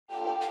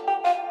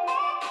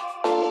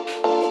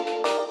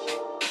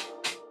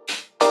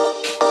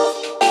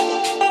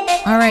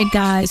All right,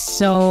 guys.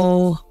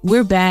 So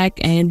we're back,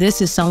 and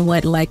this is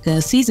somewhat like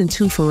a season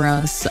 2 for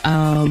us.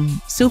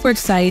 Super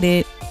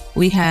excited.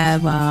 We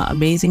have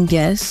amazing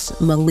guests.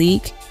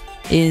 Malik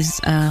is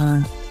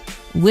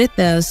with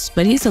us,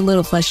 but he's a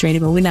little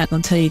frustrated, but we're not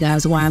going to tell you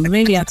guys why.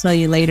 Maybe I'll tell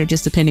you later,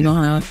 just depending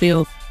on how I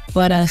feel.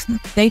 But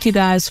thank you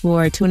guys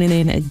for tuning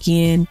in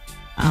again.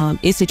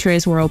 It's the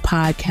TRANSworld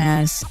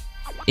podcast.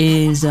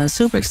 Is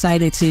super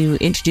excited to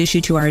introduce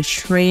you to our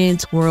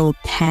TRANSworld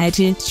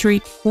Pageant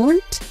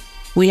Court.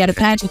 We had a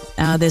pageant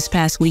this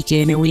past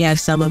weekend, and we have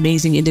some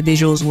amazing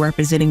individuals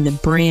representing the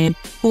brand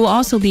who will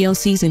also be on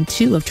season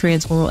 2 of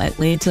TRANSworld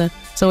Atlanta.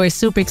 So we're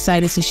super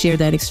excited to share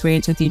that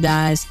experience with you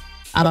guys.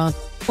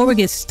 Before we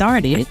get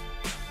started,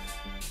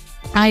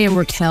 I am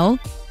Raquel,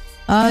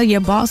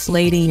 your boss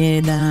lady,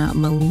 and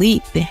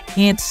Malik, the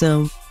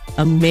handsome,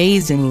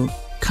 amazing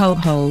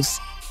co-host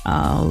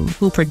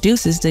who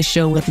produces this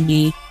show with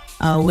me.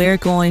 We're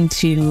going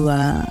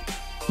to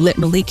let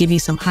Malik give you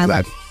some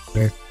highlights.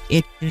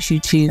 Introduce you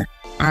to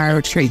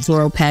our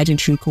TRANSworld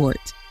Pageant Court.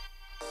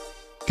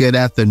 Good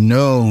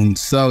afternoon.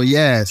 So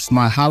yes,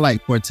 my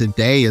highlight for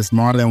today is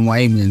Marlon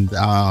Wayman.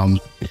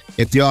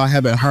 If y'all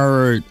haven't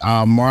heard,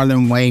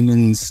 Marlon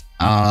Wayman's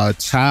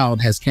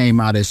child has came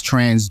out as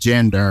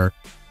transgender.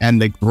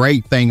 And the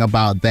great thing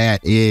about that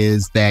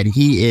is that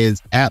he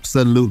is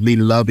absolutely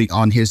loving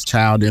on his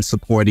child and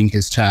supporting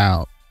his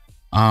child.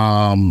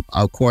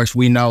 Of course,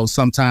 we know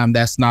sometimes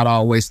that's not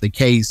always the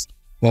case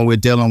when we're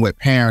dealing with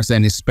parents,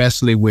 and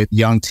especially with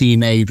young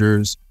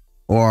teenagers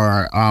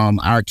or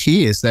our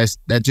kids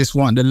that just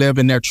want to live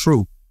in their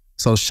truth.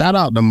 So shout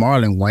out to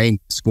Marlon Wayne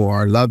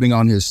for loving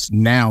on his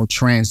now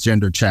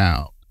transgender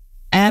child.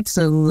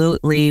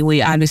 Absolutely.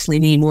 We obviously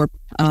need more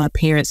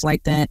parents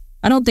like that.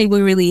 I don't think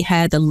we really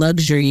had the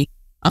luxury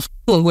of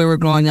when we were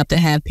growing up to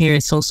have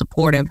parents so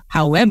supportive.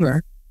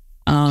 However,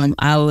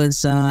 I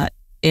was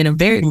in a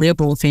very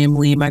liberal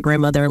family. My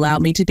grandmother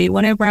allowed me to be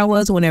whatever I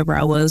was, whenever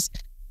I was.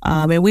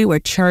 And we were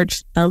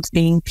church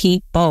thumping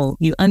people.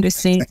 You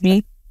understand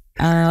me?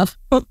 Now,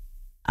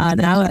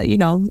 you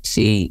know,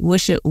 she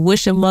wish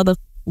a mother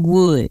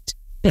would.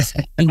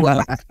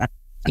 Well,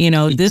 you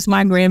know, this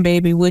my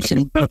grandbaby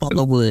wishing a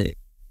mother would.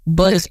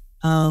 But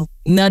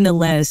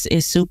nonetheless,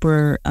 it's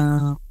super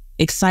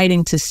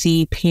exciting to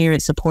see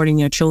parents supporting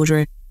their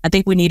children. I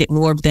think we needed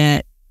more of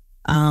that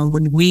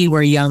when we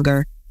were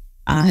younger.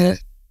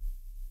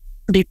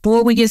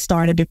 Before we get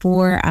started,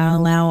 before I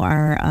allow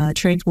our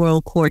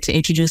TRANSworld Court to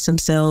introduce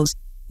themselves,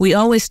 we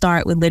always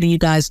start with letting you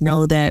guys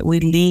know that we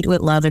lead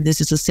with love and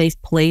this is a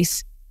safe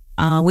place.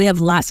 We have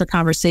lots of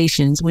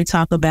conversations. We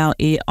talk about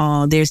it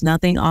all. There's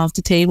nothing off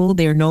the table.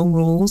 There are no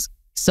rules.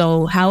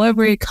 So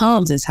however it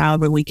comes is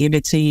however we give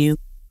it to you.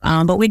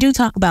 But we do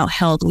talk about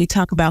health. We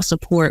talk about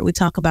support. We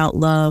talk about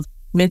love,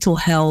 mental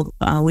health.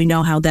 We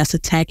know how that's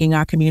attacking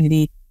our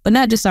community, but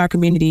not just our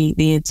community,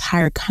 the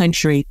entire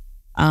country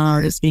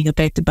is being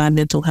affected by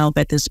mental health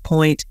at this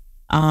point.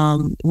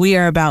 We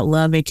are about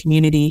love and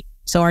community.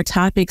 So our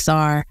topics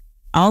are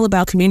all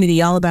about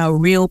community, all about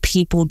real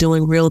people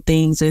doing real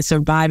things and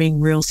surviving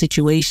real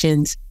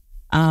situations.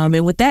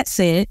 And with that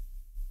said,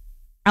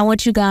 I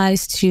want you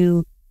guys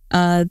to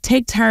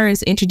take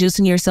turns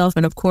introducing yourself.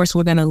 And of course,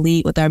 we're going to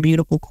lead with our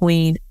beautiful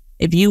queen.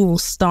 If you will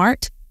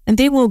start, and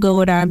then we'll go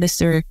with our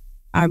Mr.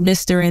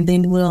 And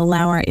then we'll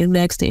allow our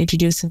MX to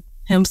introduce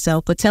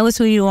himself. But tell us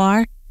who you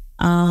are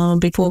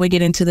before we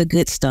get into the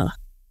good stuff.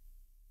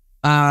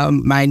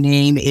 My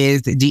name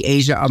is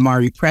Deasia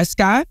Amari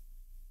Prescott,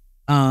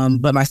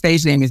 but my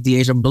stage name is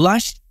Deasia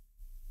Blush.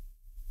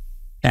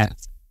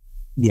 Yes.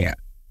 Yeah.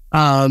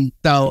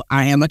 So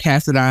I am a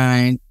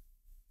Cassadine.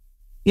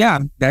 Yeah,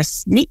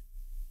 that's me.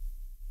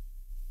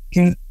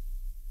 Okay.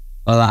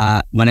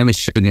 Well, my name is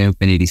Sugar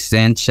Infinity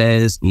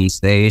Sanchez. On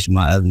stage,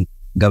 my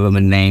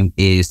government name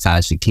is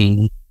Tasha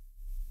King.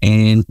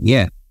 And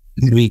yeah,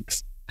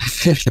 weeks.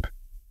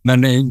 My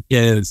name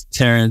is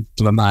Terrence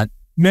Lamont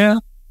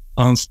Mel.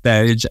 On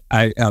stage,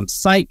 I am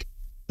Psych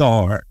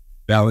Star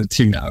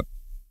Valentino.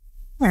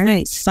 All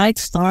right, Psych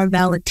Star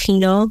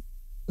Valentino,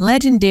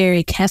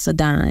 legendary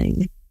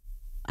Cassadine.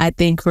 I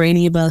think for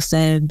any of us that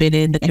have been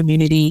in the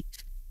community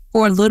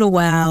for a little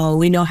while,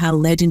 we know how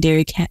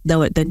legendary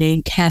the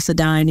name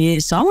Cassadine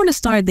is. So I want to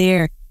start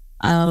there.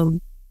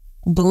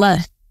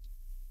 Blush.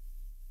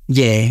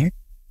 Yeah.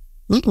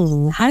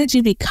 How did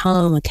you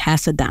become a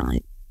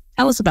Cassadine?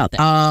 Tell us about that.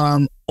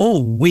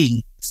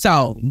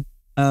 So,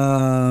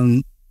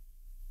 Tanisha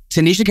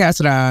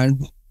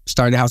Cassadine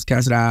started the House of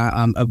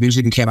Cassadine,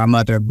 eventually became my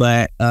mother,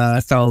 but,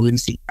 so let me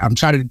see, I'm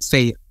trying to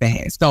say it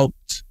fast. So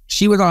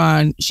she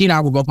and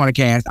I were both on the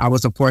cast. I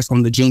was, of course,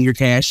 on the junior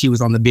cast. She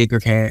was on the bigger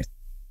cast.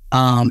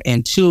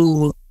 And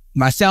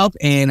myself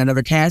and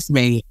another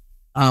castmate,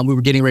 we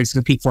were getting ready to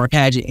compete for a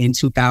pageant in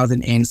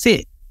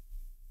 2006.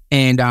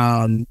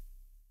 And,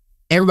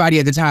 everybody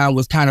at the time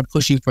was kind of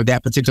pushing for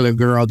that particular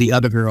girl, the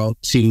other girl,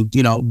 to,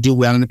 do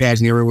well in the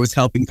pageant. Everyone was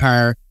helping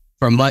her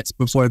for months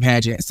before the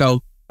pageant.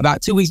 So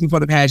about 2 weeks before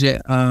the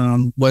pageant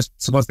was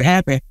supposed to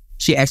happen,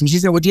 she asked me, she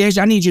said, well,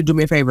 Deasia, I need you to do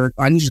me a favor.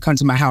 I need you to come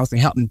to my house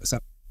and help me with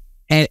something.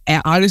 And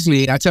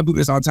honestly, I tell people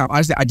this all the time.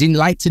 Honestly, I didn't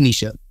like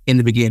Tanisha in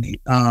the beginning.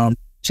 I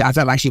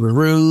felt like she was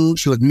rude.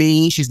 She was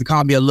mean. She used to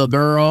call me a little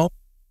girl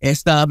and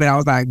stuff. And I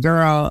was like,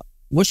 girl,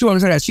 what you want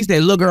to say that? She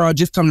said, little girl,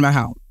 just come to my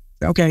house.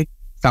 I said, okay.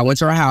 So I went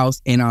to her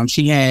house and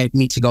she had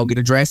me to go get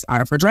a dress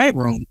out of her drag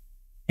room.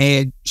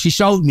 And she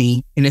showed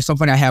me, and it's so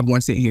funny I have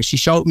one sitting here. She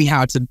showed me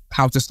how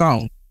to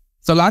sew.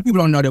 So a lot of people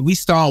don't know that we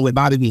sew with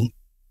bobby pin.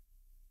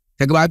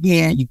 Take a bobby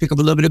pin, you pick up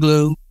a little bit of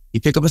glue, you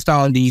pick up a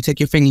stone, then you take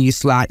your finger, you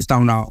slide the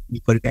stone off, you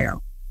put it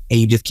down, and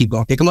you just keep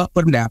going. Pick them up,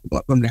 put them down, pick them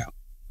up, put them down.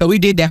 So we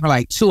did that for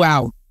like 2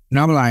 hours. And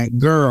I'm like,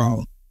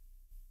 girl,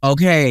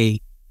 okay.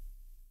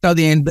 So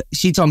then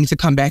she told me to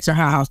come back to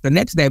her house the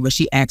next day, but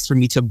she asked for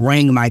me to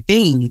bring my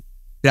thing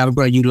that I was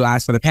going to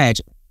utilize for the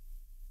pageant.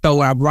 So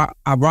when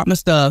I brought my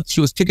stuff, she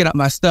was picking up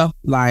my stuff,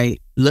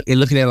 like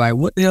looking at it like,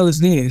 what the hell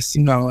is this?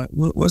 You know,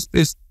 what's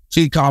this?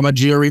 She called my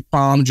jewelry,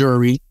 prom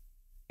jewelry.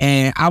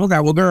 And I was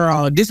like, well,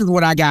 girl, this is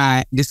what I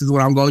got. This is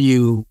what I'm going to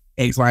use,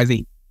 X, Y,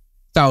 Z.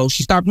 So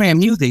she started playing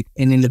music,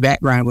 and in the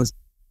background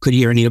could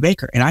hear Anita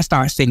Baker. And I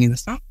started singing the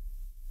song.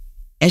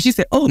 And she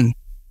said, oh,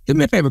 do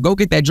me a favor, go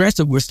get that dress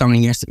that we were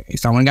sewing yesterday.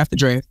 So I went and got the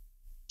dress.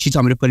 She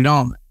told me to put it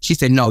on. She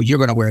said, no, you're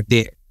going to wear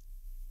this.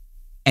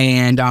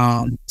 And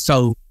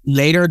so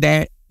later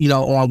that, you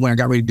know, on when I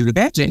got ready to do the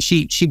pageant,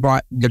 she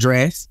brought the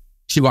dress.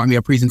 She brought me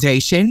a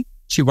presentation.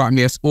 She brought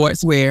me a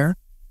sportswear.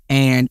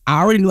 And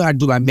I already knew how to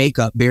do my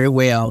makeup very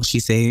well, she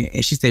said.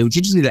 And she said, well,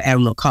 you just need to add a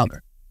little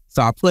color.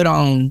 So I put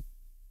on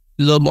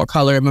a little more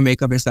color in my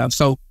makeup and stuff.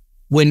 So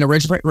when the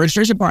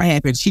registration part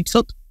happened, she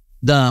took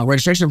the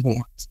registration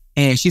forms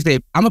and she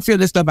said, I'm going to fill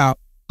this stuff out.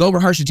 Go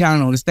rehearse your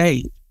talent on the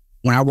stage.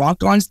 When I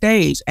walked on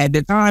stage, at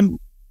the time,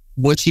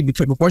 before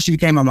she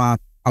became my mom,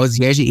 I was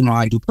Deasia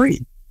Imai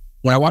Dupree.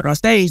 When I walked on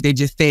stage, they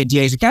just said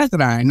Deasia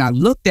Cassadine. And I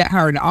looked at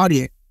her in the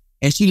audience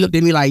and she looked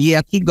at me like,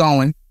 yeah, keep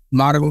going,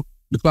 model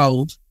the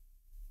clothes.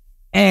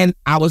 And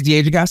I was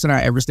Deasia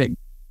Cassadine ever since.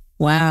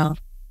 Wow.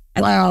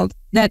 Well,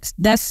 that's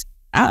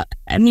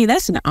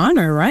an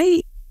honor,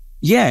 right?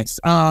 Yes.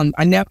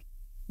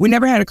 We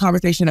never had a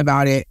conversation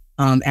about it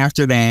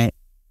after that.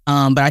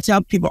 But I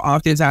tell people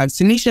oftentimes,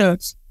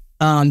 Tanisha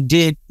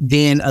did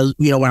then,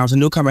 when I was a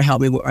newcomer,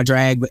 help me with my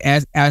drag. But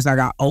as I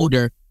got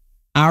older,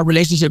 our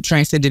relationship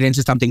transcended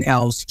into something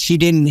else. She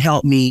didn't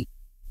help me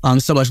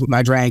so much with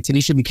my drag.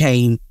 Tanisha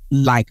became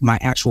like my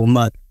actual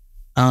mother.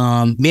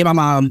 Me and my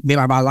mom, me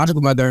and my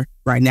biological mother,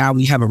 right now,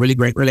 we have a really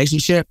great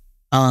relationship.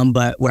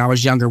 But when I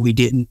was younger, we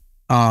didn't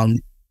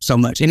so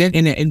much.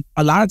 And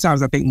a lot of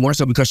times, I think more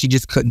so because she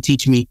just couldn't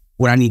teach me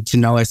what I need to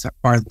know as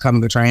far as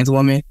becoming a trans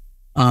woman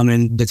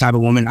and the type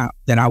of woman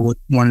that I would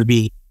want to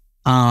be.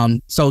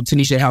 So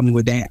Tanisha helped me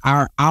with that.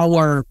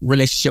 Our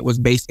relationship was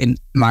based in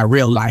my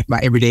real life, my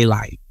everyday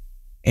life,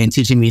 and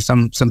teaching me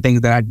some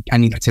things that I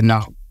needed to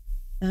know.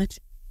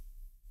 Gotcha.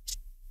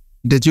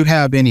 Did you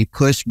have any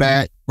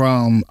pushback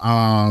from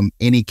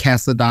any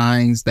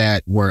Cassadines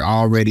that were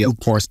already, of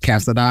course,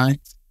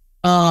 Cassadines?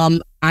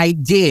 I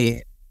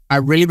did. I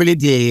really, really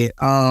did.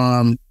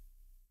 I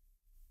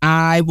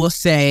will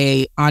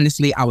say,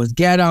 honestly, I was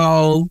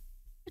ghetto.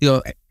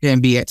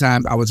 Can be at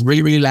times. I was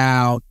really, really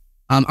loud.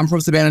 I'm from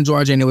Savannah,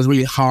 Georgia, and it was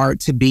really hard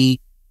to be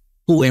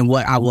who and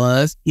what I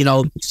was,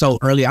 so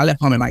early. I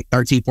left home at like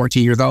 13,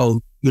 14 years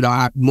old.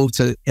 I moved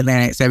to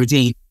Atlanta at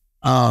 17.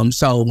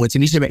 So when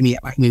Tanisha met me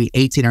at like maybe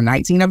 18 or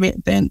 19 of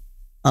it, then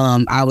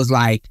I was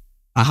like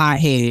a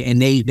hothead, and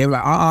they were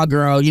like,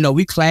 girl,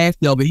 we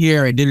classy over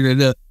here, and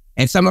da-da-da-da.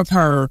 And some of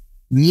her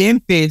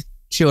Memphis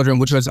children,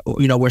 which was,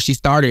 where she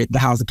started the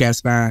House of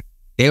Cassadine,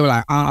 they were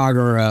like,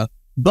 girl.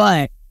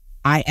 But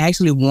I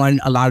actually won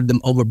a lot of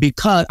them over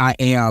because I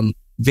am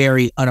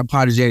very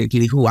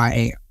unapologetically who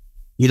I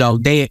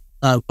am. They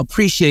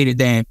appreciated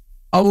that.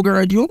 Oh,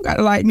 girl, you don't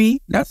gotta like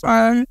me. That's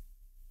fine.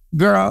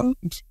 Girl,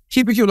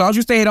 keep it cute. As long as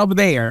you stay over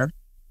there.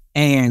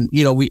 And,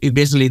 we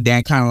eventually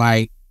that kind of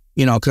like,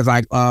 because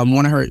like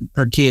one of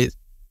her kids,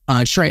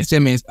 Trent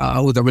Simmons,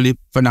 who's a really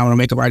phenomenal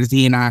makeup artist,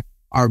 he and I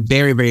are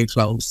very, very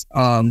close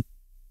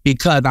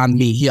because I'm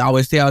me. He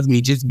always tells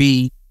me, just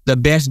be the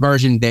best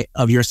version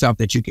of yourself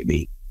that you can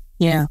be.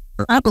 Yeah,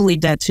 I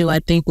believe that too. I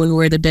think when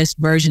we're the best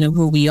version of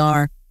who we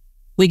are,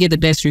 we get the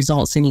best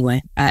results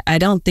anyway. I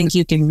don't think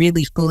you can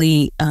really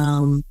fully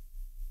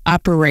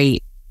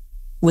operate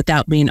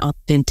without being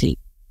authentic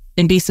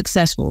and be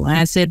successful.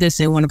 I said this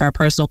in one of our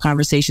personal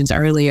conversations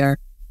earlier.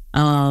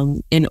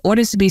 In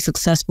order to be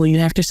successful, you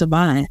have to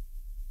survive.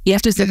 You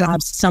have to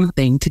survive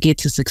something to get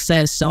to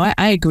success. So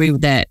I agree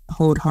with that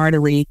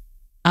wholeheartedly.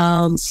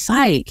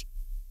 Psych,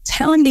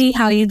 tell me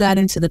how you got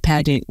into the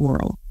pageant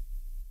world.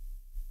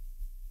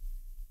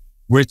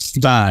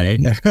 Which side?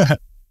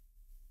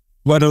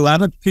 What a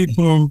lot of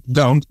people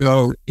don't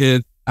know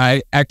is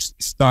I actually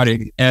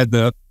started as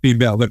a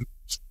female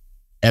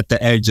at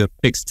the age of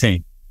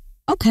 16.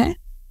 Okay.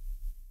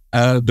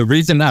 The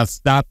reason I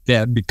stopped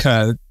that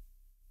because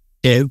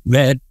it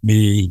led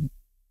me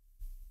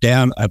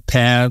down a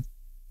path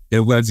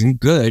that wasn't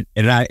good,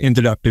 and I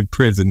ended up in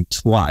prison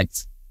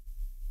twice.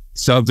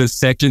 So the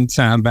second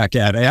time I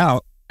got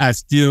out, I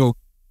still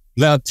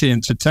loved to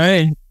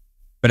entertain,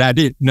 but I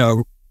didn't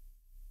know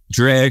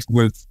drag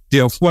was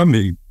still for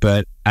me,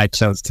 but I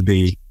chose to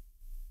be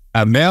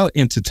a male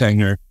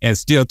entertainer. And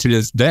still to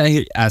this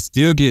day, I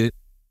still get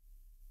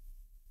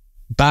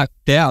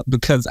boxed out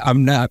because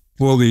I'm not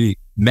fully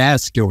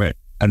masculine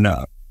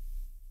enough.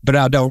 But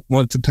I don't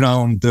want to put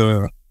on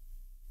the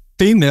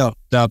female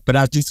stuff, but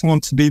I just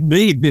want to be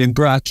me, being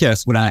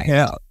broadcast what I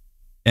have.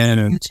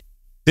 And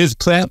this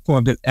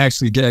platform that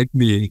actually gave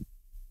me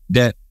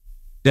that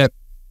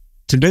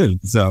to do.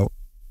 So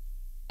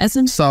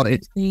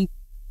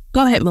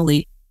go ahead,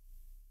 Malik.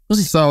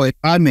 So if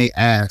I may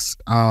ask,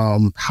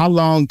 how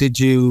long did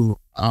you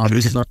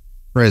serve in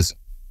prison?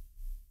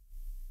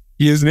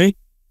 Excuse me?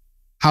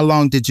 How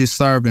long did you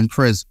serve in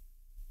prison?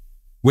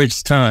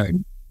 Which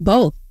time?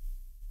 Both.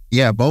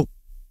 Yeah, both.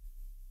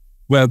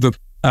 Well,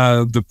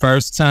 the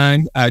first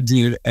time I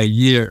did a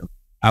year.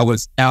 I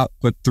was out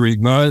for 3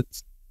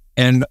 months,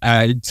 and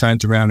I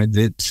turned around and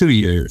did 2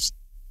 years.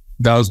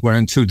 Those were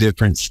in 2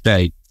 different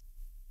states.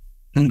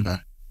 Okay.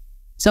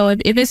 So if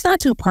it's not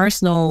too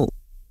personal,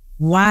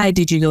 why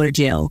did you go to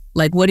jail?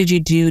 Like, what did you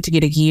do to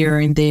get a year,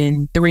 and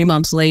then 3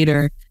 months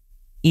later,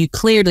 you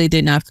clearly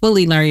did not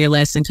fully learn your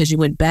lesson because you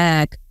went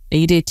back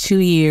and you did 2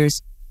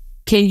 years.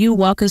 Can you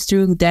walk us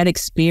through that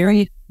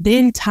experience,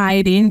 then tie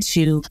it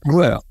into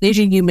the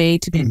decision you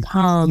made to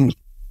become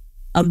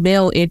a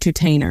male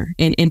entertainer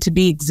and to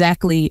be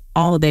exactly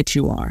all that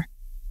you are?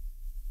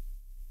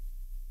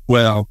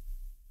 Well,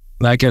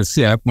 like I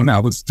said, when I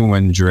was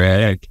doing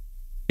drag,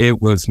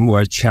 it was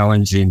more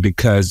challenging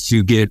because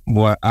you get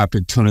more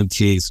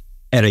opportunities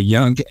at a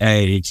young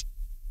age,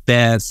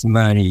 fast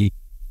money,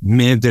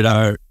 men that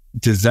are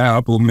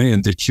desirable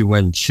men that you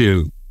wouldn't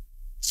choose.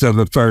 So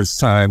the first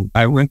time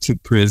I went to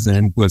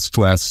prison was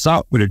for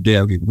assault with a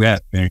deadly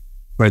weapon,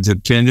 for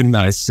defending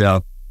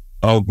myself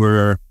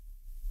over,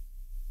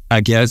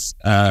 I guess,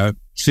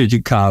 should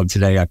you call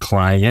today a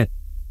client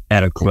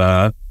at a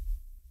club.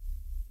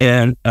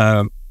 And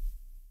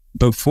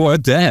before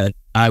that,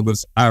 I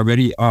was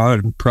already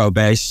on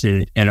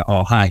probation in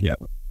Ohio,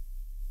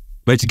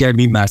 which gave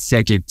me my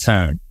second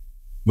term.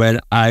 When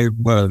I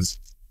was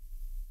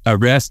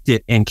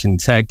arrested in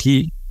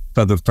Kentucky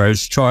for the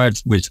first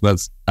charge, which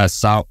was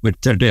assault with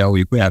a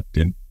deadly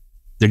weapon.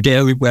 The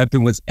deadly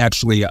weapon was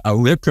actually a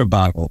liquor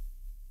bottle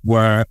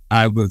where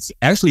I was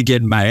actually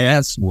getting my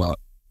ass whooped.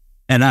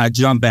 And I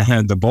jumped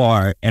behind the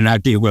bar and I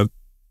did what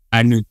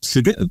I knew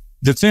to do.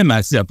 Defend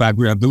myself. I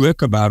grabbed the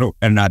liquor bottle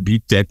and I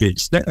beat that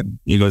bitch down.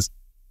 He goes,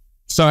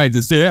 sorry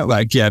to say it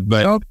like that,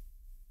 but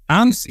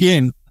I'm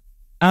skinny.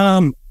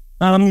 I'm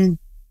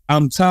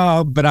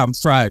tall, but I'm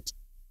fried.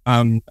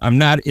 I'm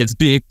not as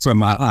big for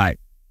my height.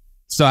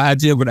 So I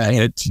did what I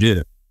had to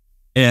do.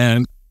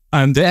 And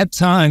on that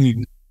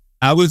time,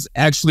 I was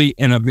actually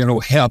in a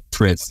mental health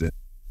prison.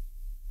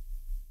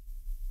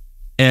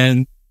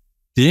 And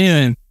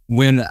then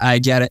when I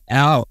got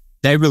out,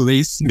 they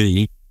released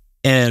me,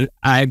 and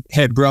I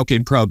had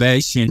broken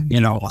probation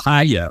in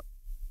Ohio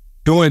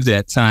during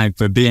that time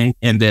for being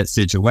in that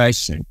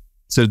situation.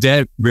 So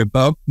that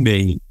revoked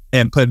me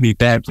and put me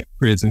back in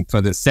prison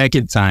for the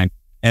second time.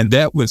 And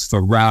that was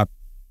for robbery.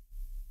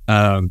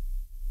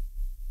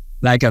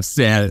 Like I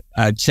said,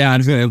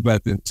 childhood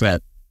wasn't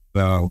threat.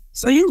 So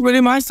you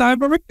really my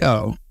cyber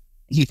Rico.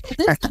 This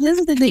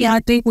is the thing.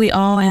 I think we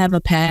all have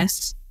a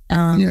past.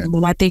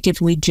 Well, I think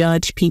if we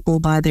judge people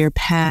by their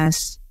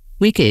past,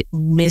 we could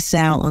miss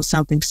out on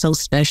something so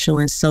special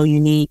and so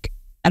unique.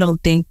 I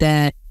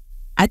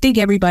think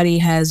everybody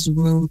has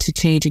room to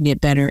change and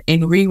get better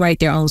and rewrite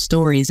their own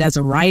stories. As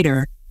a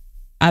writer,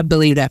 I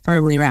believe that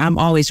firmly, right? I'm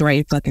always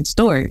writing fucking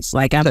stories.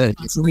 Like, I'm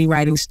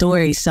rewriting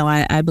stories. So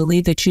I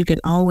believe that you can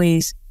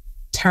always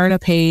turn a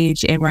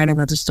page and write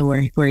another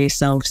story for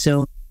yourself.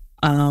 So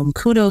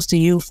kudos to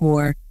you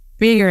for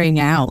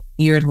figuring out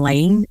your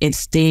lane and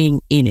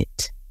staying in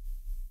it.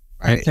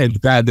 Right.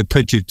 And God to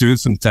put you through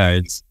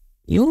sometimes.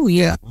 Oh,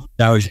 yeah.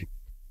 That was,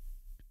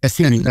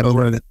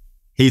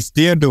 he's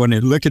still doing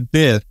it. Look at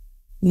this.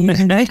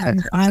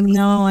 I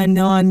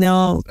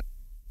know.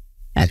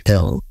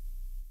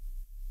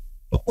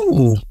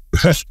 Ooh.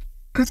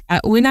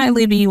 We're not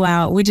leaving you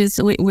out.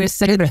 We're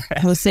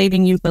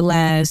saving you for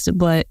last.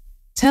 But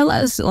tell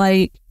us,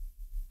 like,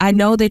 I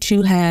know that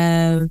you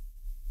have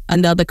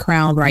another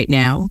crown right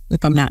now,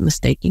 if I'm not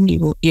mistaken.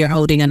 You're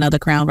holding another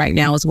crown right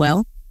now as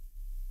well.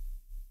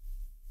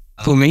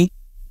 For me?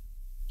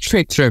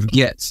 Trick.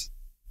 Yes.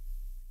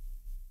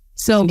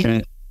 So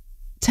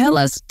tell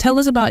us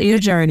about your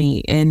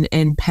journey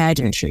in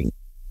pageantry.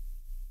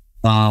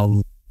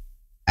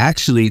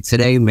 Actually,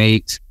 today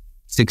makes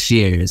 6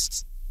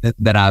 years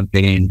that I've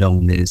been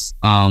doing this.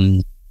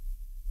 When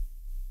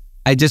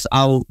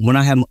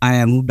I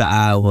had moved to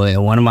Iowa,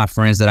 and one of my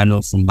friends that I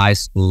know from high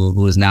school,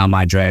 who is now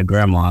my drag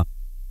grandma,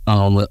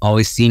 would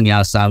always see me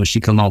outside when she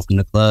come home from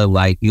the club.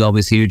 Like, you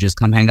always hear, just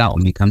come hang out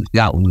with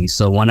me.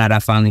 So one night I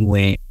finally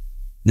went.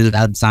 The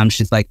other time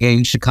she's like, hey,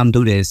 you should come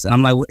do this. And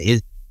I'm like, what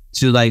is?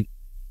 She was like,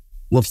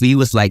 well, for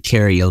you it's like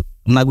karaoke.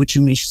 I'm like, what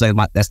you mean? She's like,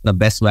 that's the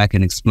best way I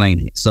can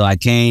explain it. So I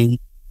came,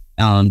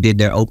 did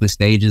their open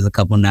stages a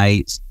couple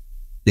nights,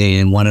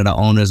 Then one of the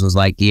owners was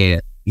like, yeah,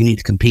 you need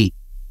to compete.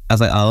 I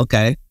was like, oh,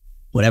 okay,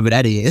 whatever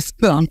that is.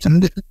 I'm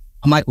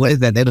like, what is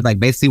that? They was like,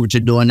 basically what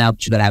you're doing now,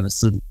 but you gotta have a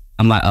suit.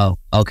 I'm like, oh,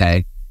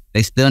 okay.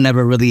 They still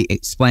never really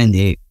explained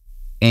it.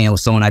 And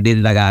so when I did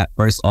it, I got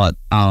first art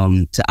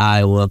to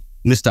Iowa.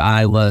 Mr.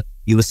 Iowa,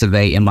 you were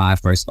surveyed in my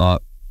first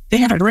art. They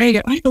had a grade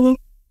at Iowa.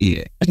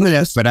 Yeah.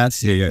 But that's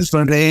serious.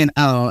 So then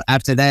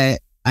after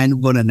that, I ended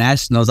up going to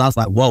nationals. I was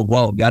like, whoa,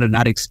 y'all did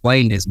not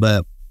explain this,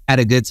 but I had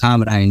a good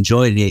time and I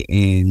enjoyed it.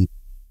 And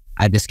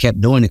I just kept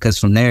doing it because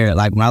from there,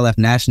 like when I left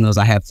nationals,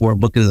 I had 4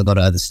 bookings to go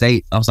to other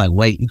states. I was like,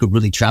 wait, you could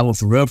really travel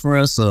for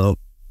real? So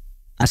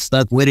I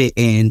stuck with it.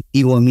 And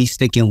even with me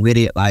sticking with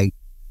it, like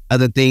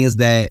other things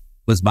that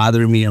was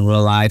bothering me in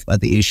real life,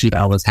 other issues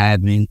I was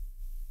having,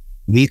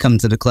 me coming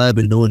to the club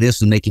and doing this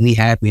was making me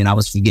happy. And I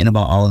was forgetting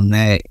about all of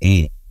that.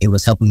 And it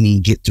was helping me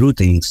get through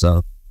things.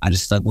 So I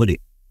just stuck with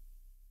it.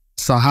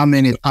 So how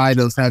many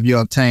titles have you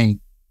obtained?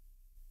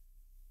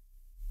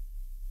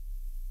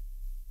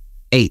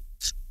 8.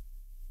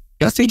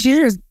 Y'all 6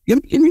 years.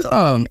 Give me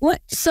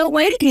What? So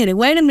wait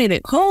a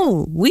minute.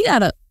 Cool. We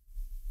got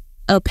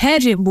a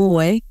pageant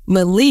boy.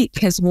 Malik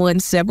has won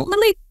several.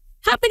 Malik,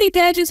 how many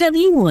pageants have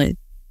you won?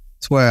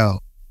 12.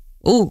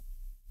 Ooh,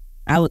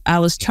 I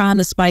was trying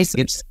to spice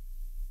it.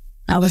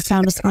 Malik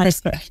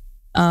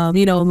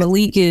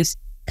is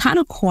kind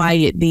of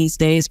quiet these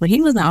days, but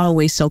he wasn't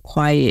always so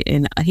quiet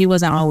and he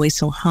wasn't always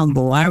so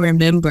humble. I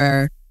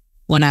remember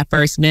when I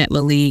first met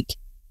Malik,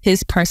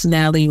 his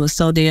personality was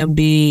so damn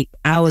big.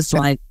 I was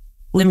like,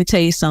 let me tell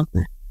you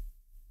something.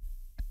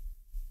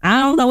 I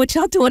don't know what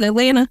y'all do in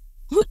Atlanta,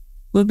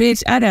 but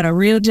bitch, I got a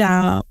real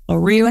job, a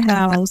real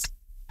house.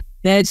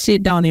 That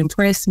shit don't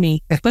impress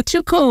me, but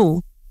you're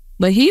cool.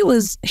 But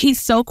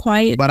he's so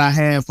quiet. But I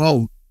had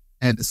 4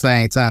 at the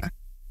same time.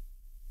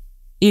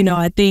 You know,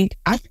 I think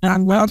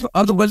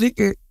other Malik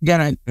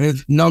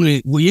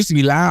normally we used to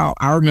be loud.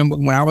 I remember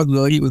when I was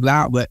little, he was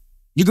loud, but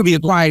you could be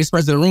the quietest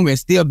person in the room and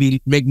still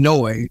make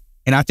noise.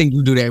 And I think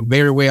you do that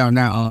very well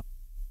now.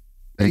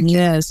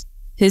 Yes,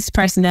 his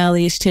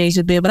personality has changed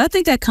a bit, but I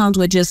think that comes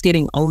with just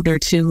getting older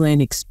too,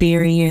 and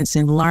experience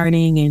and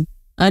learning and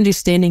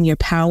understanding your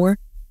power.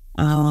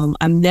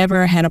 I've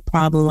never had a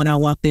problem when I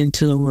walked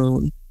into a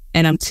room,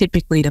 and I'm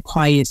typically the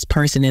quietest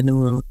person in the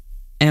room.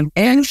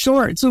 And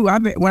short too.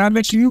 When I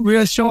met you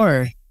real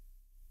short.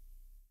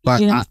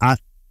 But yeah.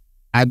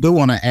 I do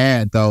want to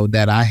add though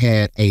that I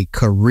had a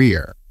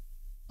career.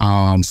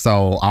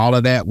 So all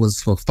of that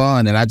was for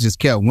fun, and I just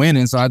kept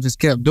winning, so I just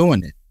kept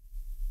doing it.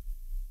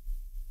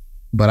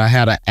 But I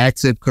had an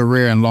active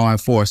career in law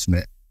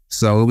enforcement,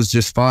 so it was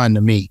just fun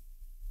to me.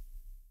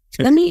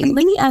 Let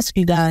me ask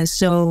you guys.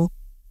 So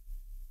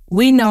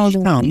we know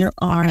that there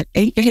are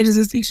 8 pages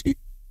of fiction.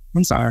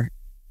 I'm sorry.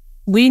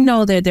 We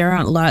know that there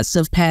aren't lots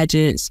of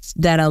pageants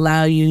that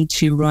allow you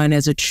to run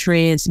as a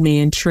trans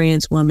man,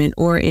 trans woman,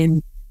 or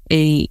in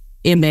a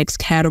MX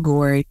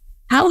category.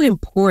 How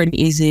important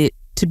is it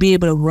to be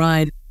able to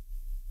run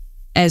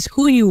as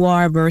who you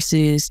are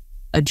versus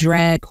a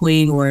drag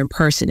queen or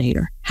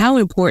impersonator? How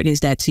important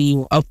is that to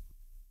you?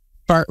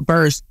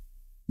 First,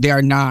 they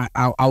are not.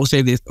 I will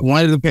say this.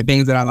 One of the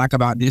things that I like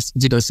about this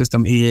particular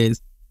system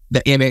is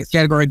the MX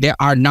category. There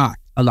are not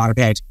a lot of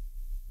pageants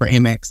for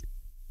MX.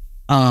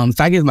 So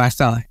I give my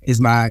son is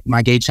my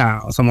gay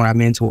child, someone I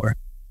mentor.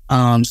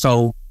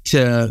 So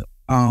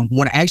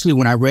when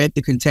I read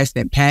the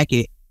contestant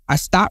packet, I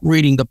stopped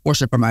reading the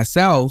portion for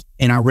myself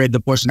and I read the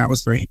portion that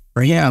was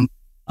for him,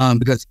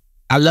 because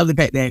I love the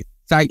fact that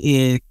Psych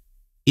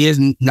is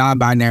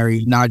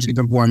non-binary, non-gender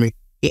conforming,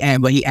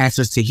 but he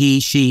answers to he,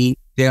 she,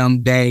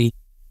 them, they,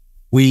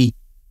 we.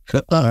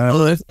 But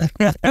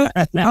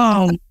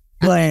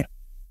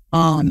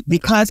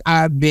because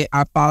I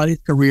followed his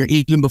career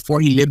even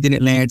before he lived in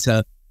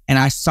Atlanta, and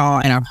I saw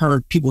and I've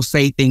heard people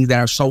say things that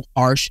are so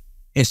harsh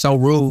and so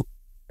rude,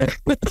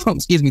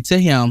 excuse me, to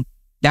him,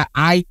 that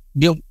I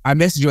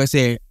messaged you and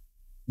said,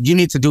 you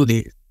need to do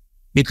this,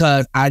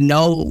 because I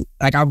know,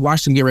 like, I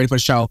watched him get ready for the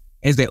show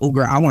and said, oh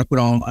girl, I want to put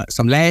on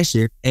some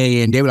lashes,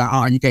 and they were like,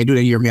 oh, you can't do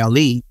that, you're a male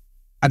lead.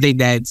 I think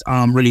that's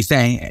really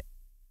sad.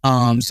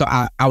 So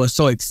I was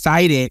so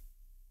excited.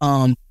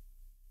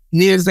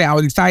 Needless to say, I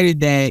was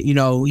excited that,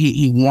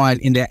 he won,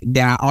 and that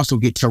I also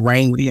get to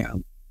reign with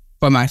him.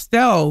 For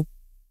myself,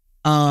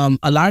 a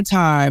lot of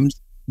times,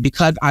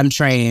 because I'm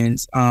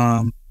trans,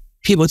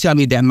 people tell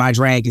me that my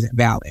drag isn't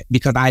valid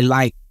because I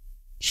like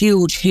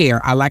huge hair.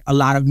 I like a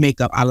lot of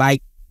makeup. I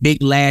like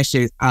big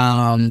lashes.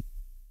 I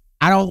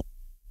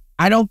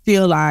don't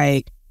feel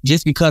like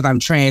just because I'm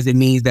trans, it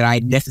means that I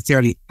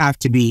necessarily have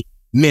to be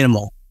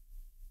minimal.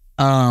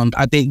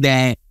 I think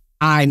that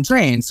I'm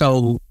trans,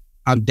 so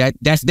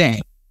that's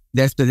that.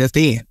 That's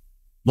the end.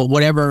 But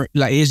whatever,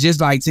 like, it's just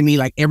like, to me,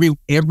 like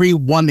every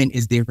woman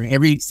is different.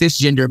 Every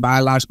cisgender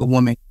biological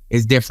woman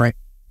is different.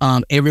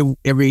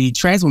 Every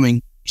trans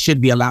woman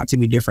should be allowed to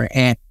be different.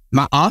 And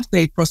my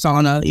offstage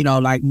persona,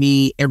 like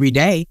me every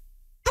day,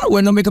 I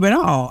wear no makeup at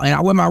all, and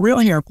I wear my real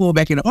hair pulled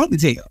back in the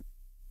ponytail.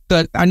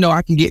 But I know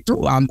I can get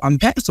through. I'm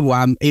passable.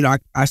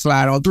 I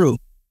slide on through.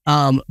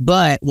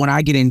 But when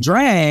I get in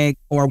drag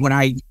or when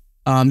I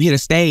hit a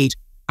stage,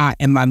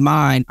 in my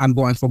mind, I'm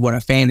going for what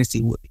a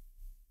fantasy would be.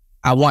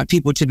 I want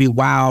people to be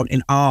wild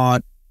and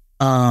awed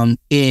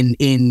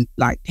in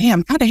like,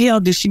 damn, how the hell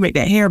did she make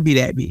that hair be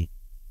that big?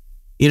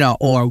 You know,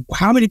 or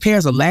how many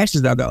pairs of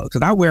lashes are those?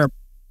 Because I wear,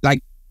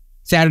 like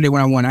Saturday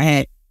when I won, I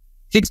had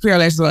 6 pair of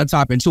lashes on the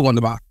top and 2 on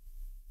the bottom.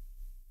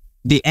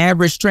 The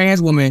average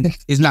trans woman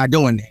is not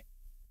doing that.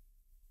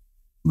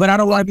 But I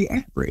don't want to be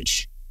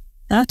average.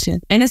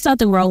 Gotcha. And it's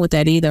nothing wrong with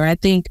that either. I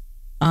think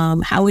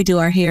how we do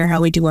our hair, how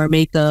we do our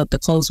makeup, the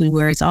clothes we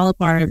wear, it's all a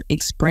part of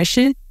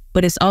expression,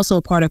 but it's also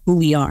a part of who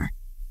we are.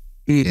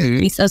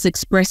 Mm-hmm. It's us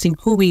expressing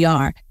who we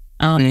are.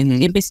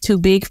 If it's too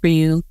big for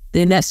you,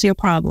 then that's your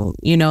problem.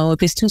 You know,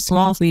 if it's too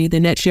small for you,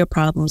 then that's your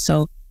problem.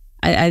 So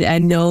I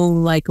know,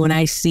 like, when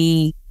I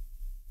saw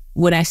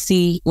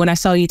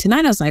you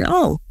tonight, I was like,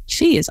 oh,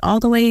 she is all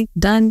the way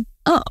done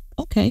up.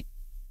 Okay.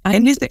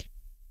 And this is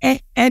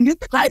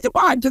like the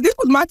part, because this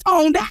was my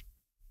tone down.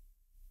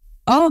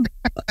 Oh,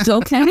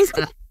 okay.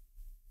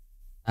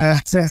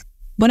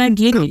 But I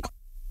get it.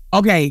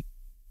 Okay,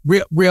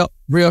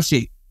 real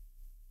shit.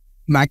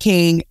 My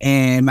king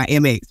and my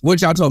MX,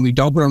 what y'all told me,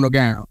 don't put on no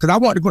gown. Because I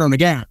wanted to put on a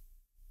gown.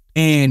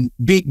 And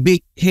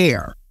big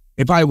hair.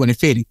 It probably wouldn't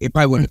fit. It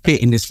probably wouldn't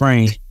fit in this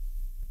frame.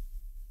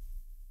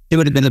 It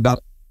would have been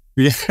about,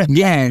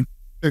 yeah.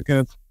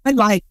 Okay. I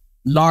like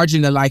larger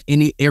than life,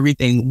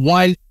 everything.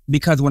 One,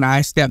 because when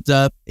I stepped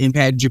up in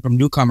pageantry from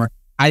newcomer,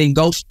 I didn't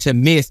go to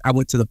Miss, I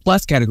went to the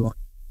plus category.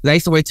 I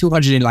used to weigh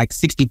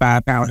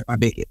 265 pounds in my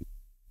bed.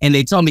 And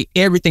they told me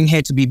everything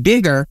had to be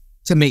bigger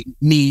to make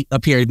me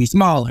appear to be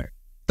smaller.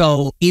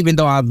 So even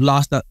though I've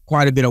lost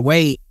quite a bit of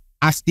weight,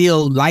 I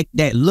still like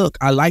that look.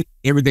 I like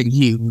everything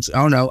huge. I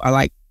don't know.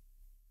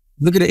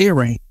 Look at the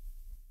earring.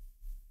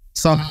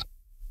 So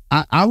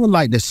I would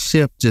like to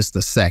shift just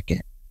a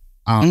second.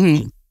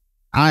 I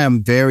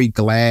am very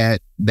glad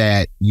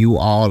that you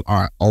all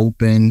are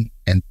open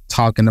and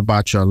talking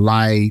about your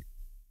life,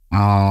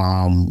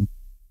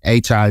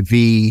 HIV,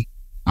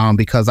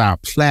 because our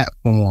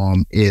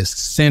platform is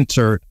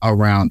centered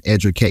around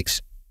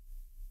education.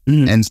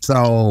 And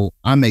so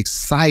I'm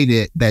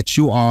excited that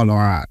you all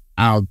are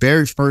our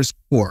very first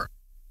court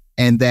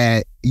and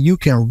that you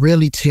can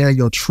really tell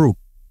your truth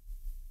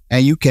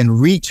and you can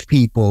reach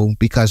people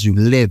because you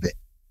live it.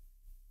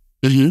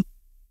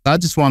 I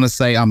just want to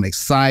say I'm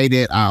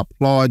excited. I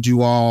applaud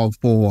you all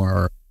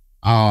for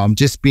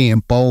just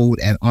being bold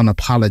and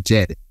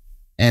unapologetic.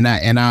 And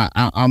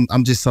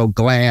I'm just so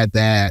glad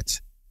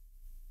that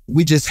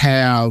we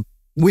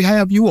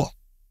have you all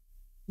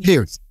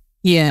here.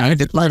 Yeah.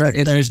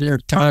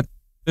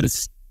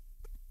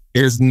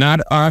 It's not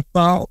our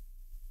fault,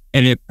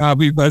 and it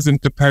probably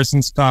wasn't the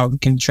person's fault who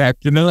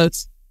contracted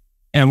us.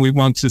 And we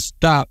want to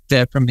stop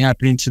that from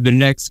happening to the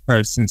next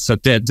person so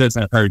that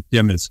doesn't hurt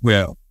them as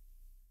well.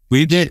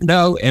 We didn't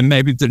know, and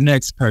maybe the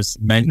next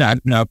person may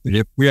not know, but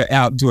if we're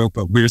out doing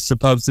what we're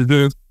supposed to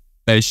do,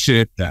 they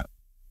should know.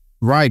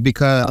 Right,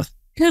 because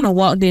kind of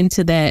walked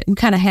into that. We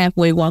kind of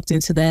halfway walked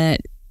into that.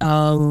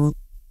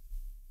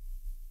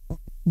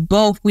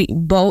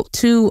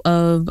 Two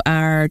of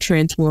our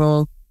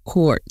TRANSworld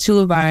Court, 2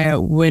 of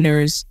our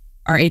winners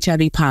are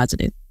HIV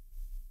positive.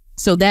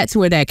 So that's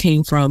where that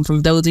came from.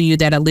 From those of you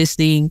that are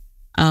listening,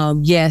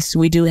 yes,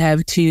 we do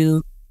have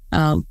 2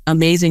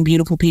 amazing,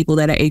 beautiful people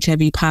that are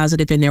HIV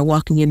positive, and they're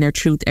walking in their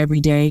truth every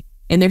day.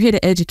 And they're here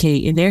to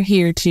educate, and they're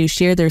here to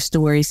share their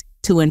stories,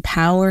 to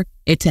empower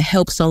and to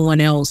help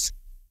someone else.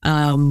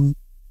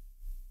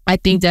 I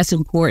think that's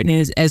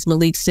important. As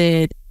Malik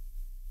said,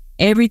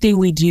 everything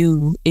we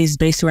do is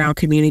based around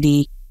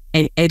community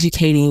and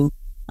educating.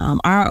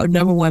 Our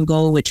number one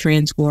goal with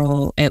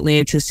TRANSworld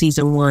Atlanta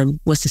Season 1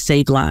 was to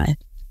save lives.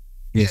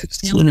 Yes.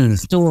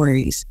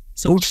 Stories.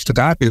 So to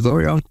God be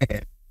glory on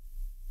that.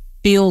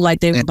 Feel like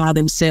they're by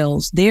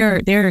themselves.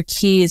 There are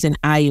kids in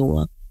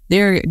Iowa.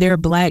 There are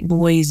Black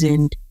boys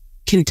in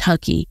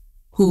Kentucky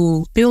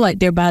who feel like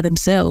they're by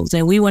themselves.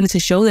 And we wanted to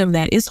show them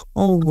that it's a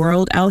whole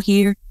world out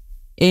here,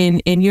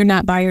 and you're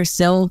not by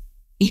yourself.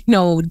 You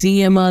know,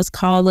 DM us,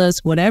 call us,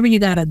 whatever you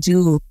got to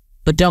do,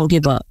 but don't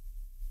give up.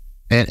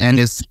 And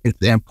it's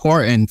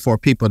important for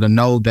people to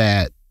know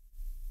that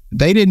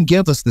they didn't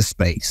give us the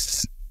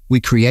space.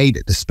 We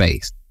created the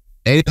space.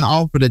 They didn't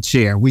offer the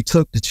chair. We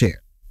took the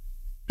chair.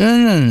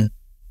 And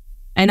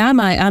I'm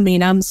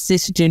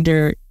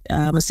cisgender.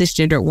 I'm a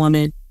cisgender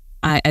woman.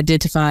 I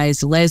identify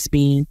as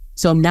lesbian,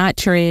 so I'm not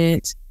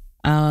trans.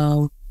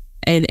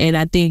 And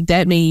I think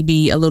that may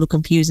be a little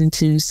confusing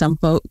to some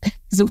folk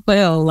as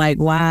well. Like,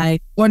 why?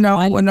 Well,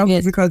 no,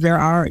 because there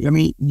are. I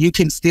mean, you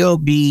can still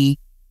be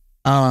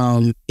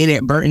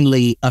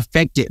inadvertently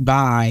affected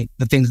by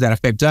the things that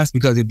affect us,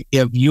 because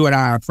if you and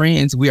I are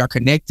friends, we are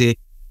connected,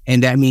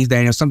 and that means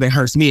that if something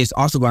hurts me, it's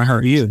also going to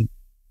hurt you.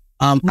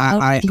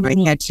 I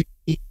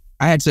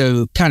had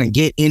to kind of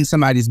get in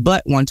somebody's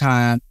butt one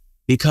time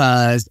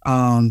because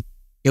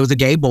it was a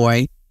gay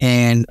boy,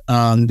 and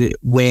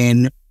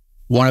when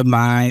one of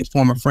my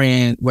former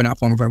friends, well, not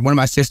former friend, one of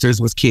my sisters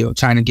was killed,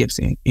 China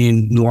Gibson,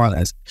 in New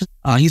Orleans.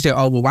 He said,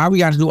 oh, well, why we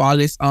got to do all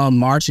this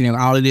marching and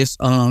all of this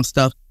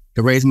stuff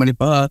to raise money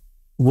for her?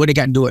 What it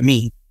got to do with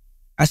me?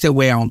 I said,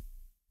 well,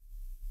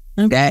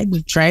 that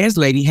trans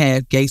lady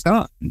has gay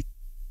sons.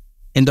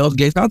 And those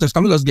gay sons,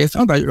 some of those gay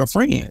sons are your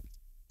friends.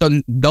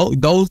 So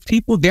those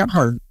people, they're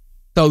hurt.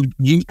 So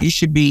you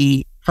should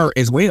be hurt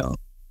as well.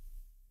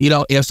 You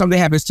know, if something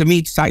happens to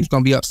me, Syke's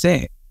going to be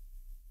upset.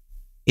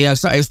 If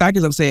Syke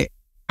is upset,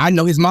 I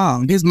know his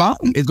mom. His mom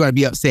is going to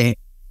be upset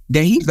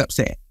that he's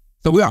upset.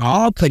 So we're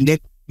all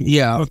connected.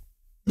 Yeah,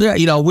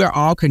 you know, we're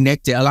all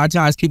connected. A lot of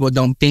times people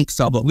don't think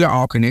so, but we're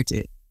all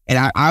connected. And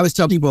I always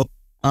tell people,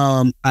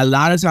 a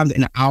lot of times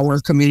in our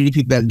community,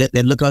 people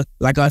that look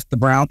like us, the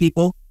brown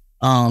people,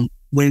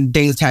 when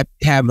things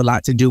have a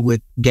lot to do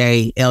with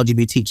gay,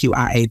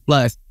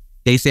 LGBTQIA+,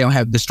 they say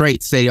the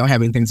straights say they don't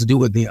have anything to do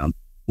with them.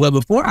 Well,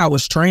 before I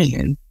was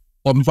trans,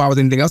 or before I was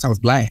anything else, I was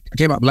black. I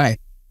came out black.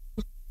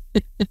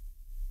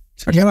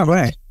 I came out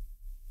black.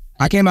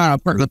 I came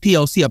out a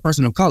POC, a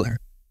person of color.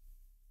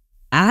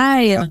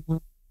 I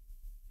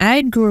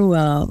grew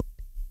up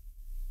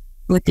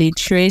with a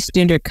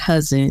transgender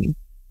cousin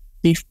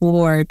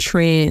before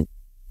trans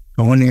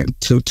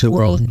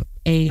was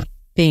a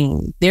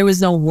thing. There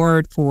was no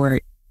word for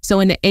it. So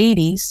in the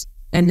 80s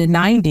and the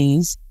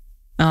 90s,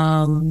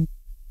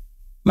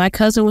 my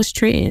cousin was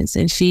trans,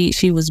 and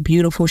she was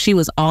beautiful. She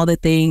was all the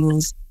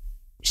things.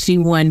 She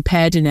won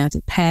pageant after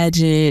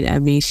pageant. I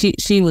mean,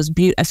 she was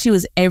beautiful. She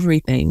was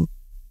everything.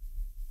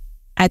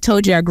 I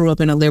told you I grew up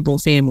in a liberal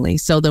family,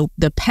 so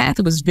the path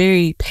was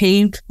very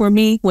paved for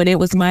me when it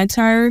was my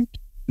turn.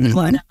 Mm-hmm.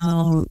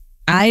 But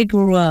I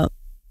grew up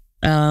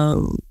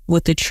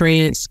with a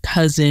trans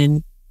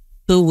cousin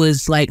who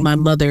was like my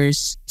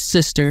mother's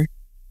sister,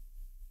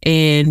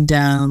 and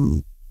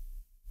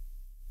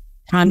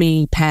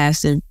Tommy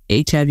passed of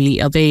HIV,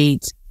 of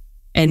AIDS,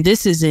 and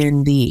this is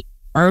in the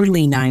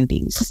early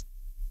 90s.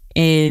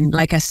 And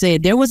like I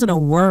said, there wasn't a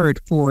word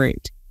for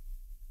it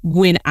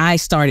when I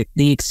started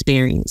the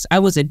experience. I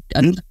was a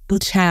little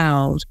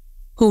child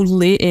who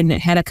lived and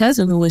had a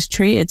cousin who was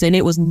trans, and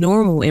it was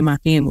normal in my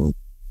family.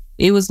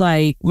 It was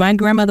like my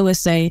grandmother would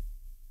say,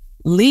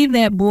 leave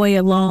that boy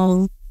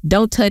alone,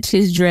 don't touch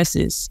his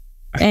dresses.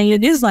 And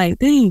it is like,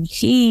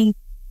 dang,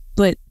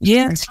 but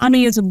yeah,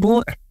 Tommy is a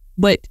boy,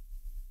 but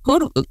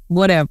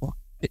whatever.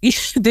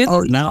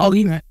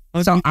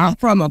 So I'm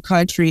from a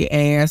country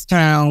ass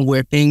town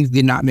where things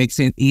did not make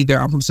sense either.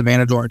 I'm from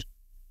Savannah, Georgia.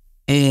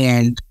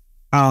 And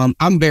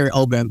I'm very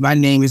open. My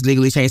name is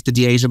legally changed to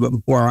Deasia, but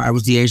before I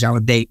was Deasia, I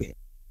was David.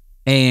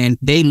 And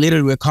they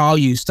literally would call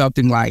you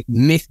something like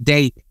Miss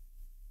David.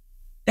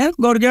 That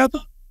go together?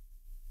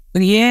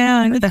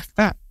 Yeah.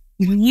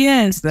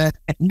 Yes. That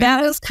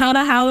was kind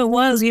of how it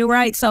was. You're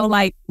right. So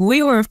like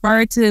we were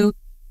referred to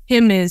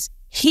him as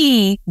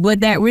he, but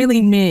that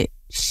really meant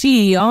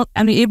she. I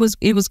mean,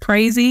 it was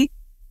crazy.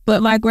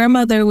 But my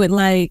grandmother would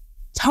like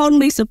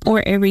totally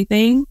support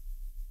everything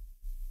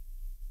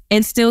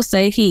and still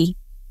say he.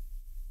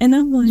 And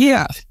I'm like,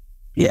 yeah,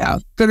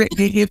 because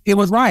it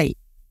was right.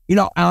 You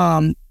know,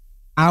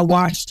 I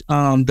watched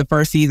the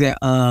first season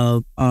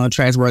of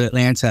TRANSworld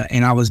Atlanta,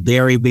 and I was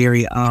very,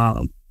 very,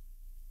 I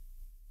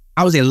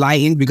was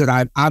enlightened because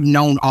I've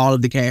known all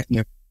of the cast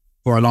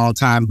for a long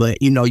time,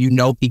 but you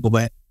know people,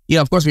 but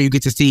of course when you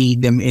get to see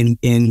them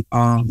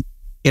on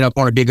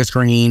a bigger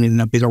screen in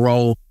a bigger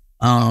role,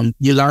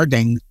 you learn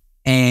things.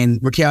 And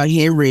Raquel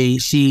Henry,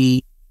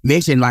 she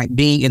mentioned like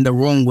being in the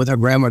room with her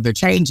grandmother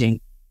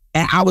changing.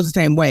 And I was the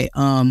same way.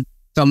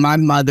 So my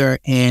mother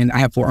and I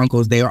have 4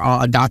 uncles. They are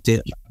all adopted,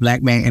 a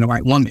black man and a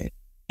white woman.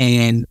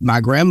 And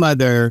my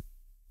grandmother,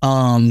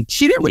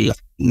 she didn't really like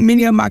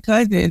many of my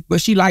cousins,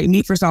 but she liked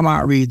me for some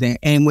odd reason.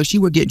 And when she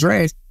would get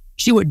dressed,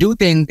 she would do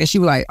things and she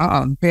would like,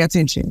 pay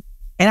attention.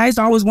 And I used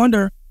to always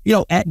wonder,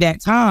 at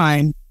that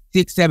time,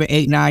 6, 7,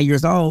 8, 9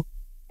 years old,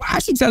 why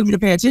is she telling me to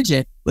pay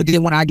attention? But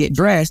then when I get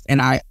dressed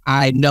and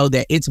I know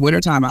that it's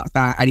wintertime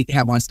outside, I need to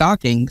have on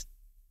stockings,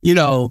 she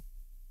was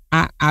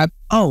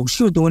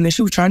doing this.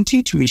 She was trying to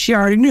teach me. She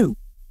already knew.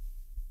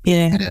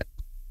 Yeah.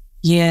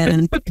 Yeah.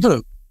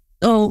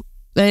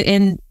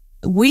 And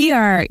we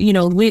are,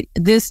 with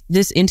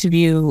this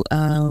interview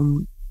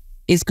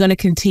is going to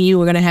continue.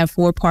 We're going to have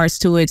 4 parts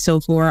to it. So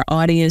for our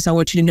audience, I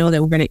want you to know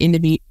that we're going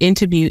to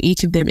interview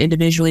each of them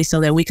individually so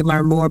that we can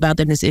learn more about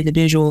them as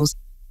individuals.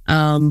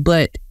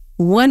 But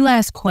one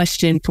last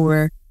question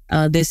for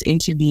this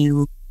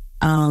interview.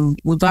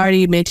 We've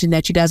already mentioned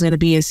that you guys are going to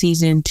be in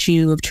season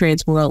 2 of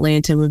TRANSworld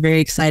Atlanta. We're very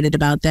excited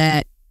about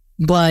that.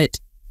 But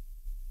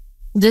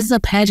this is a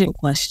pageant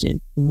question.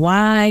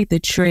 Why the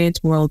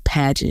TRANSworld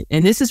pageant?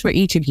 And this is for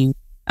each of you.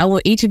 I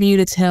want each of you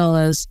to tell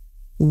us,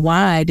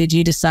 why did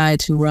you decide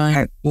to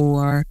run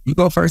for... You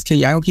go first,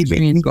 Kenya. I don't keep it.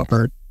 You go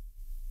first.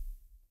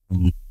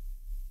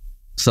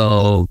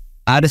 So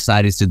I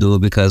decided to do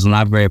it because when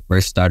I very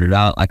first started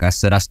out, like I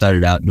said, I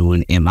started out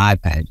doing MI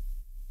pageant.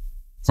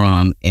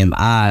 From MI,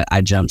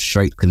 I jumped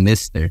straight to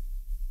Mr.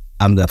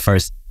 I'm the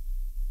first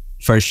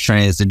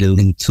trans to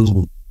do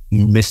 2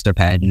 Mr.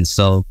 pageants.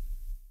 So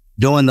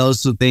doing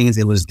those two things,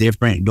 it was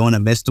different. Doing a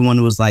Mr. one,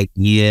 it was like,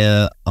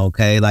 yeah,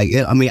 okay. Like,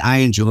 I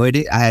enjoyed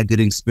it. I had good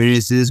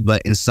experiences,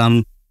 but in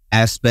some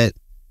aspect,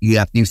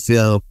 you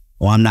feel,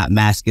 oh, I'm not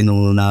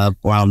masculine enough,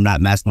 or I'm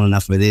not masculine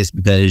enough for this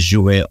because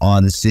you were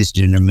on the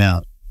cisgender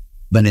male.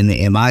 But in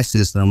the MI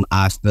system,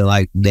 I feel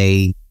like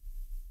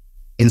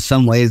in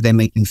some ways, they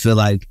make you feel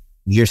like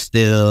you're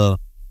still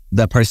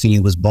the person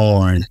you was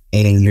born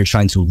and you're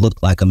trying to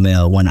look like a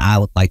male when I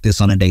look like this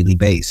on a daily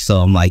basis.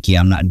 So I'm like, yeah,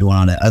 I'm not doing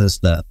all that other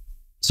stuff.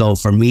 So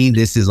for me,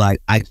 this is like,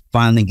 I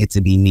finally get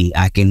to be me.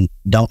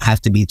 Don't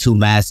have to be too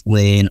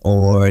masculine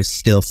or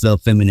still feel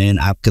feminine.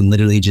 I can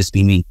literally just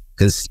be me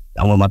because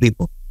I want my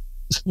people.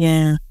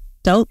 Yeah.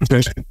 Dope.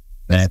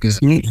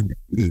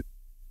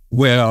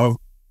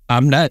 Well,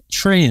 I'm not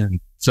trans,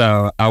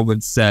 so I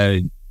would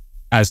say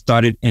I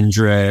started in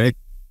drag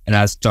and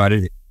I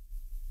started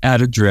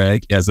out of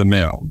drag as a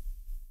male.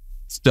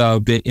 So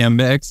the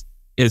MX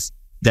is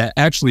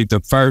actually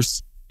the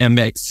first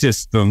MX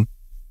system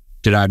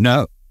that I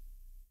know.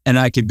 And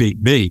I can be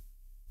me.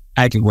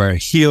 I can wear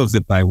heels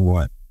if I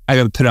want. I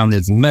can put on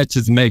as much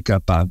as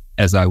makeup on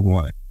as I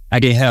want.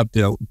 I can have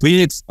the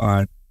wigs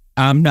on.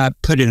 I'm not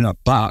put in a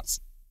box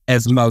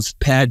as most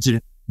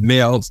pageant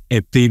males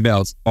and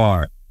females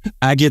are.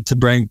 I get to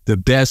bring the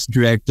best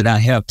drag that I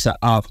have to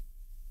offer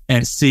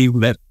and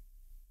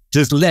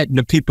just letting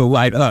the people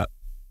light up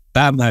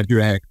by my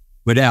drag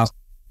without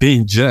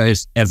being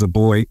judged as a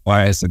boy or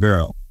as a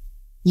girl.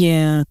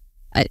 Yeah.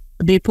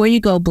 Before you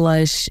go,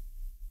 Blush,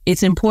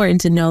 it's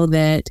important to know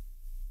that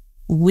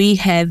we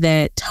had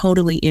that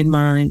totally in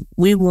mind.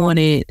 We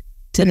wanted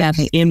to have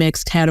an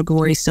MX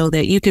category so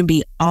that you can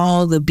be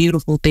all the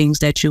beautiful things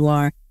that you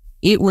are.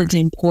 It was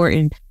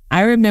important.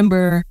 I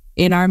remember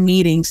in our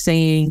meeting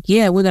saying,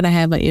 yeah, we're going to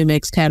have an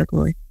MX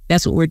category.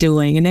 That's what we're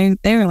doing. And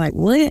they were like,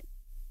 what?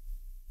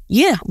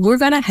 Yeah, we're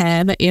going to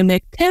have an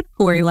MX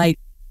category. Like,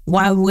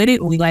 why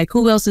wouldn't we? Like,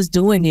 who else is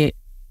doing it?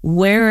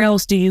 Where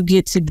else do you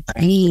get to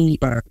be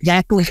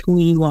exactly who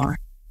you are?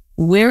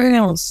 Where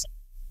else?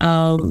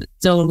 So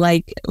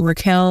like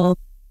Raquel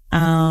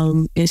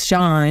and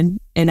Sean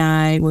and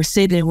I were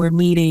sitting, we're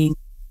meeting,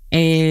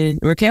 and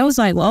Raquel was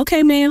like, well,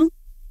 okay, ma'am.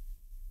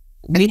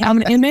 We have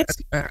an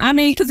MX. I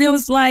mean, because it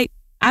was like,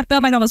 I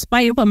felt like I was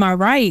fighting for my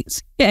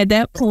rights at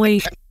that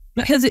point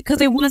because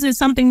it wasn't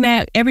something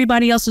that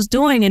everybody else was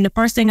doing. And the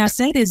first thing I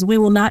said is, we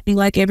will not be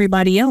like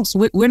everybody else.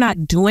 We're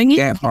not doing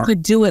it. We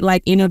could do it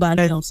like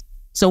anybody else.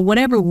 So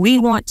whatever we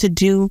want to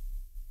do,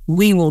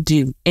 we will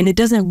do. And it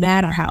doesn't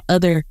matter how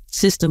other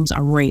systems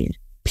are ran,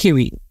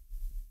 period.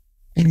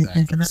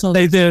 Exactly. So,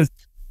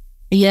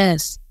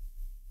 yes.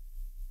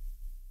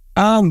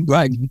 I'm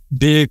like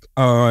big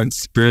on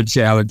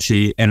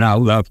spirituality and I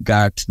love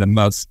God to the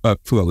most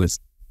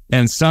fullest.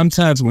 And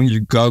sometimes when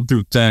you go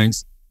through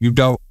things, you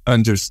don't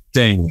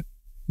understand.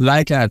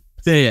 Like I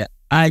said,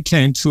 I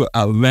came to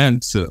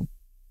Atlanta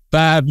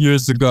 5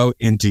 years ago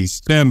in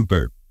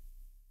December,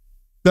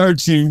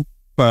 searching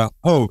for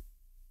hope,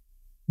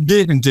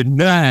 getting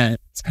denied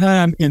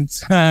time and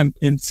time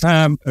and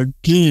time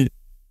again.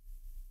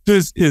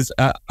 This is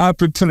an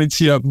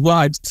opportunity of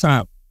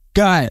lifetime.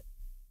 God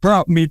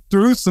brought me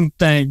through some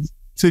things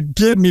to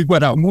give me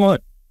what I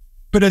want.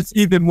 But it's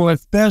even more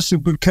special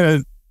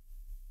because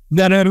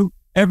not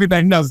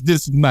everybody knows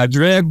this is my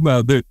drag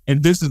mother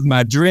and this is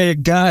my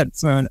drag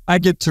godson. I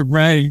get to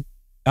reign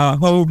a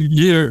whole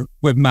year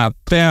with my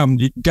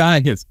family.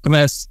 God has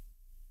blessed.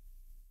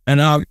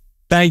 And I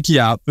thank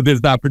y'all for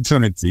this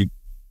opportunity.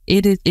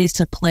 It's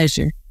a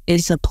pleasure.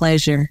 It's a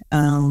pleasure.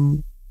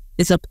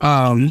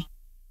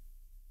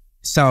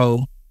 So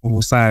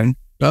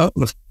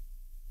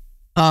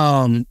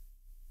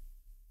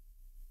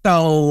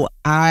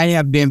I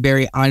have been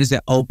very honest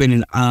and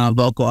open and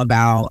vocal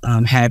about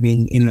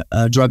having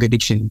a drug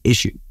addiction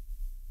issue.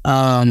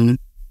 I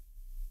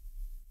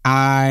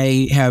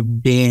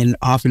have been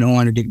off and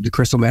on addicted to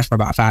crystal meth for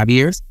about 5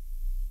 years.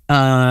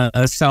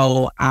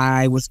 So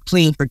I was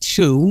clean for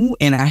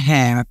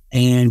 2.5,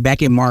 and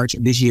back in March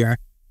of this year,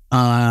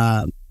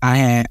 I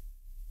had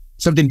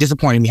something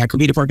disappointing me. I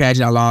competed for a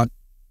pageant, I lost,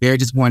 very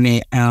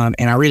disappointed, and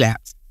I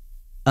relapsed.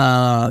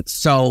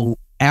 So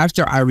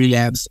after I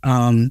relapsed,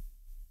 TWOP,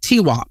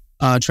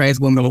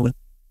 TRANSwoman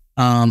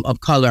of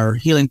Color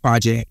Healing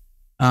Project,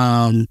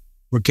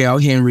 Raquel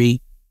Henry,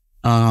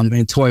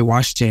 and Toy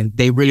Washington,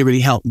 they really,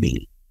 really helped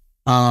me.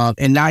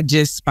 And not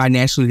just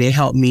financially, they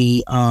helped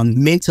me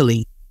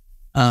mentally.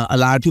 A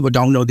lot of people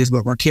don't know this,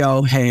 but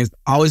Raquel has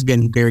always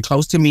been very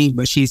close to me,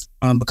 but she's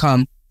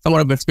become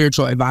somewhat of a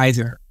spiritual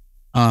advisor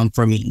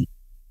for me.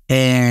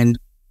 And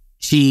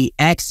she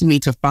asked me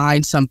to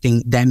find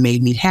something that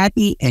made me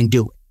happy and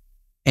do it.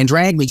 And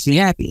drag makes me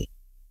happy.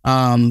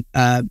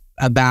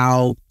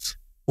 About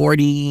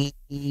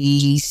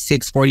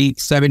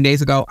 47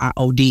 days ago, I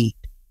OD'd.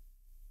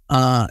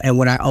 And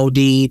when I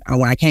OD'd,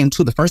 when I came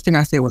to, the first thing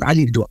I said was, I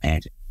need to do a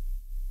pageant.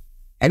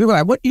 And people were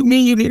like, what do you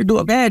mean you need to do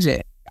a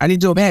pageant? I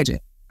need to do a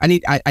pageant. I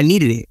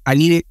needed it. I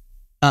needed,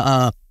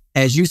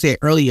 as you said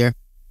earlier,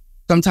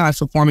 sometimes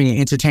performing and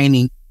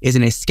entertaining is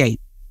an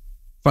escape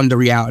from the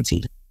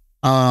reality.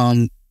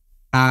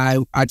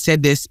 I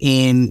said this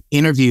in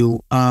interview.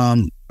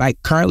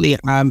 Like currently,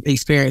 I'm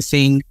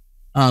experiencing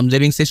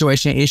living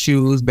situation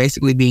issues,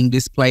 basically being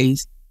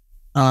displaced,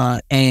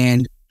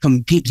 and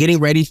getting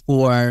ready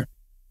for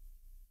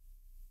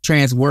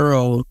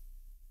TRANSworld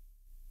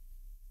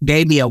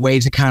gave me a way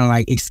to kind of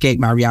like escape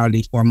my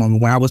reality for a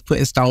moment. When I was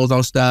putting stones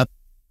on stuff,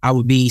 I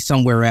would be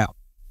somewhere else.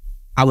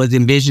 I was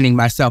envisioning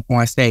myself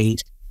on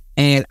stage,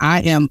 and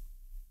I am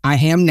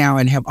now,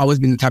 and have always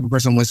been the type of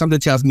person when something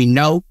tells me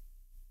no,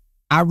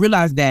 I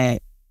realize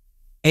that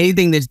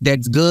anything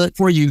that's good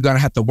for you, you're gonna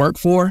have to work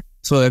for.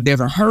 So if there's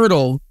a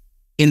hurdle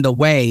in the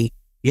way,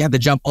 you have to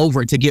jump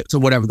over it to get to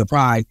whatever the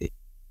prize is.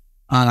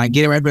 Like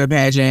getting ready for the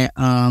pageant,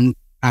 I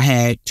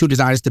had 2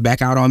 designers to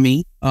back out on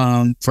me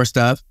for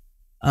stuff.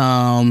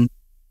 And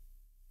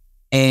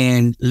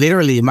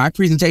literally my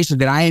presentation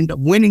that I ended up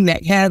winning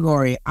that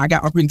category, I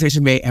got my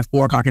presentation made at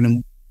 4:00 in the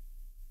morning.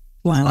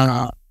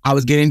 Wow. I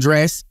was getting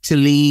dressed to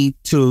leave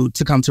to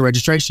come to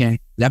registration,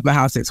 left my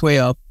house at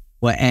 12.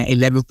 Well, at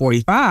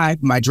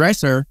 11:45, my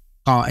dresser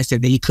called and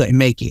said that he couldn't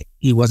make it.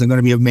 He wasn't going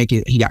to be able to make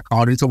it. He got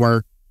called into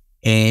work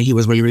and he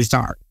was ready to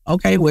start.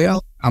 Okay,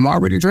 well, I'm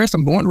already dressed.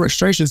 I'm going to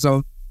registration.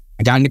 So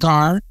I got in the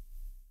car,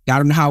 got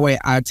on the highway.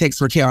 I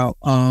text Raquel,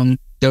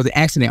 there was an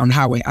accident on the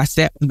highway. I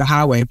sat on the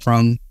highway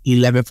from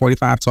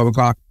 11:45, 12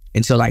 o'clock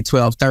until like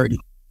 12:30.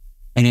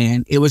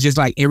 And it was just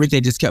like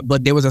everything just kept,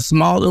 but there was a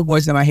small little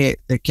voice in my head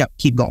that kept,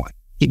 keep going.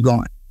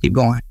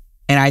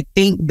 And I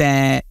think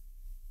that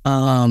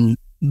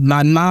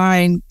my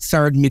mind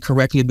served me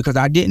correctly because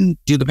I didn't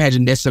do the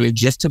pageant necessarily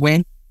just to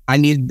win. I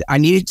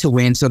needed to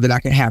win so that I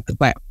could have the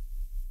platform.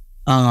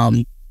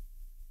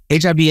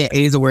 HIV and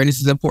AIDS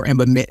awareness is important,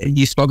 but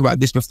you spoke about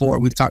this before.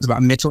 We've talked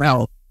about mental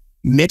health.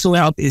 Mental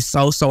health is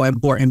so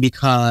important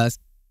because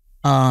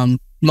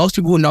most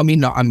people who know me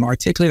know I'm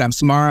articulate, I'm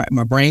smart,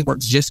 my brain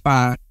works just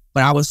fine,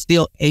 but I was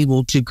still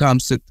able to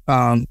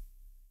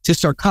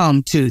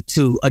succumb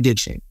to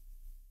addiction.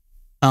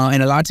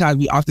 And a lot of times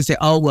we often say,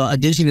 oh, well,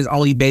 addiction is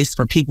only based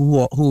for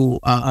people who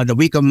are the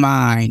weak of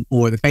mind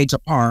or the faint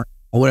of heart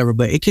or whatever,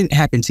 but it can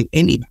happen to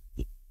anybody.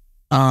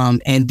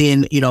 And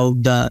then,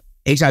 the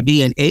HIV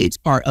and AIDS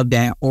part of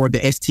that, or the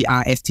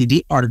STI,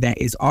 STD part of that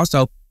is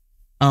also,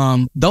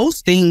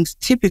 those things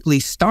typically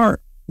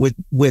start with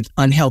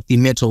unhealthy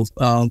mental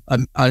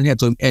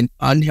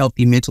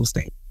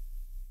state.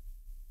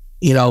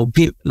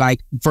 Like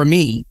for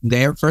me,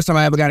 the first time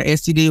I ever got an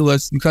STD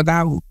was because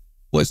I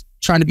was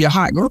trying to be a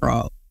hot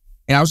girl.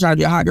 And I was trying to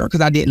be a hot girl because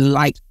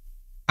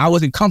I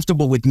wasn't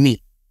comfortable with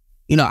me.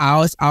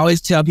 I always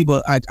tell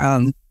people,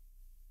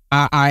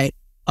 I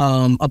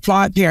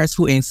applaud parents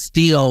who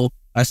instill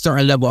a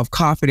certain level of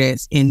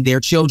confidence in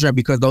their children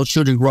because those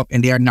children grow up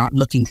and they are not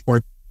looking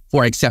for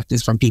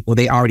acceptance from people.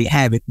 They already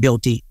have it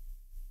built in.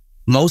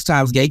 Most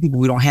times, gay people,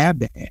 we don't have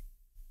that.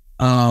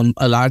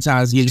 A lot of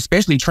times,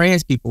 especially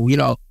trans people,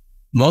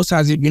 most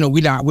times,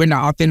 we're not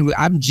authentic.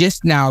 I'm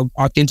just now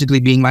authentically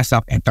being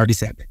myself at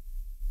 37.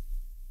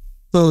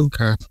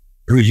 Okay.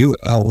 You?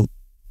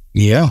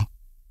 Yeah.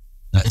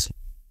 Nice.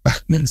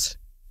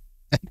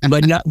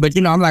 but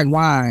I'm like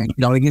wine.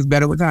 It gets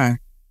better with time.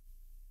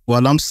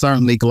 Well, I'm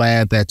certainly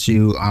glad that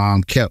you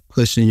kept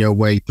pushing your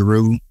way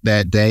through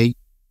that day,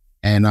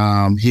 and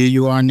here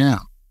you are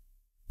now.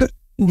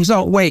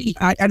 So wait,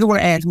 I just want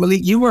to ask,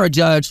 Malik, you were a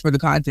judge for the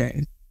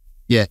contest.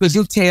 Yeah. Could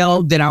you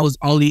tell that I was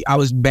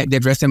back there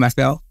dressing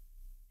myself?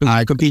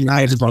 I competed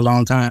for a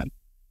long time.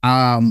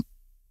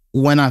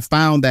 When I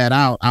found that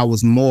out, I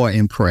was more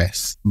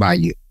impressed by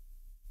you.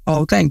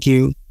 Oh, thank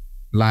you.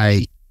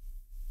 Like,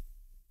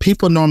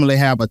 people normally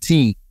have a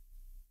team.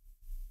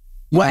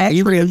 Well,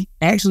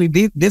 actually,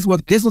 this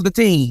was the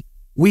team.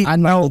 I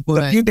know,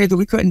 but a few things that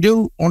we couldn't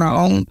do on our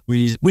own,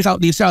 we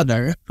helped each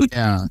other.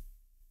 Yeah.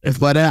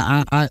 But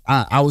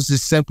I was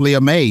just simply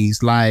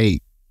amazed.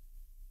 Like,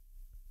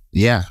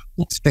 yeah.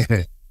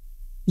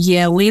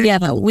 Yeah,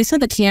 we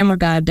sent the camera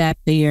guy back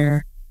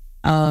there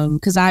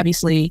because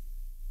obviously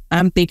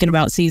I'm thinking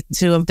about season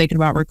 2. I'm thinking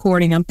about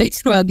recording. I'm thinking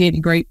about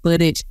getting great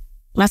footage.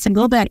 And I said,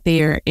 go back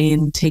there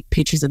and take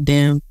pictures of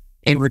them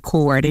and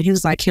record. And he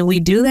was like, can we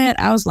do that?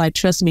 I was like,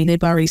 trust me,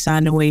 they've already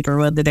signed a waiver,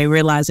 whether they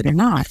realize it or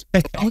not.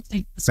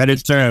 That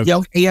is true.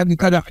 Yo, he hasn't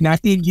cut up. Now,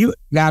 see,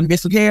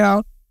 Miss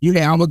Raquel, you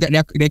had almost got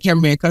that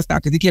cameraman cussed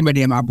out because he came in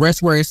there, my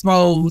breasts were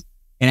exposed.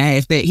 And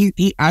I said,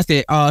 I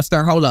said,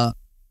 sir, hold up.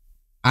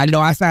 I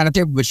know I signed a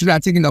paper, but you're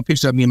not taking no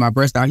picture of me and my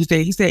breast out. He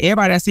said,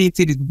 everybody that's seen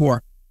titties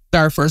before.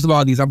 Sir, first of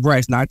all, these are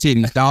breasts, not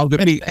titties. Dogs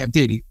and feet have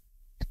titties.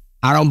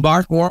 I don't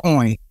bark or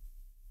oink.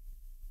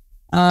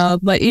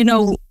 But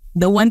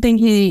the one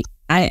thing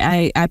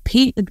I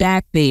peeked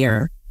back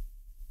there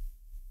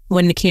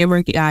when the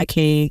camera guy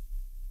came.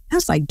 I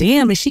was like,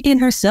 damn, is she getting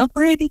herself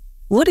ready?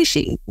 What is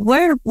she?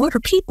 Where are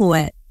people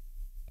at?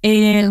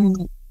 And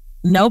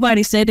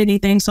nobody said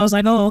anything. So I was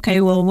like, oh,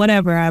 okay, well,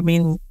 whatever. I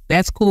mean,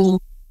 that's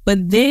cool.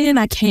 But then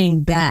I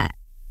came back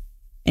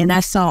and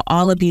I saw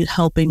all of you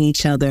helping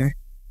each other.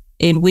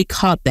 And we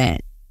caught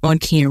that on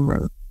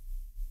camera.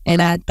 And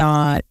I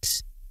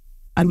thought,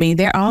 I mean,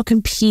 they're all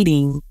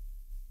competing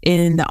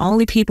and the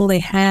only people they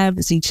have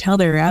is each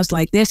other. I was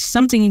like, there's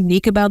something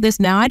unique about this.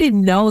 Now, I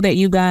didn't know that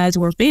you guys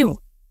were filmed.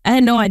 I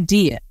had no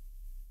idea.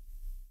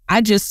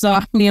 I just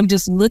saw me. I'm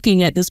just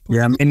looking at this.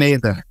 Yeah, me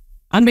neither.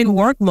 I'm in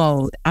work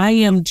mode. I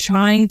am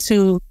trying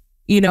to,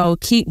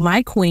 keep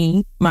my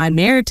queen, my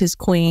emeritus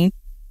queen,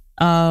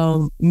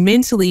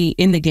 mentally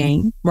in the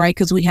game, right?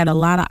 Because we had a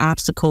lot of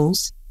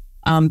obstacles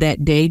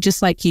that day,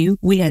 just like you.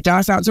 We had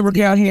Shout out to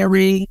Raquel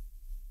Henry.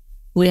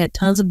 We had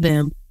tons of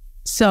them.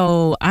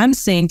 So I'm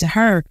saying to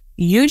her,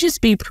 you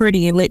just be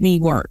pretty and let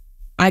me work.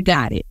 I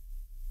got it.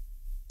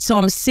 So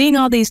I'm seeing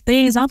all these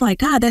things. I'm like,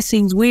 God, that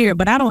seems weird,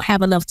 but I don't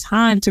have enough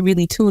time to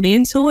really tune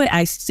into it.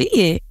 I see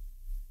it.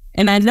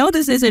 And I know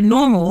this isn't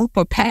normal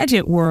for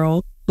pageant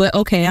world, but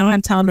okay, I don't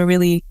have time to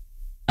really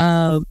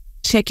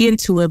check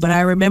into it. But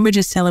I remember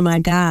just telling my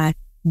guy,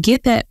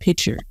 get that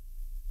picture,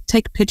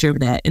 take a picture of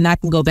that, and I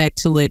can go back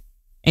to it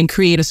and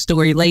create a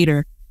story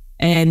later.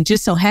 And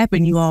just so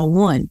happened you all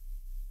won.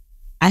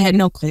 I had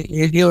no clue.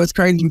 It was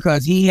crazy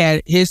because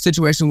his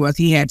situation was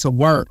he had to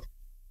work.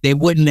 They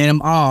wouldn't let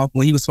him off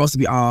when he was supposed to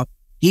be off.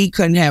 He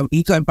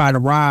couldn't find a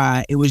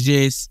ride. It was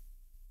just,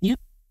 yep.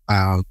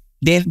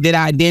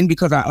 Then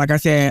because like I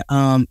said,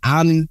 I'm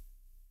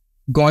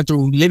going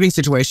through living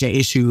situation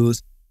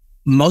issues.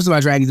 Most of my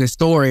drag is in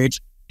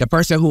storage. The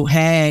person who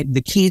had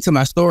the key to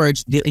my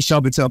storage didn't show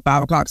up until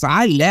 5 o'clock. So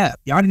I left.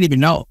 Y'all didn't even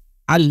know.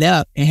 I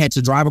left and had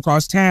to drive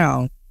across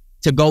town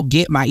to go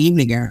get my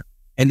evening gown.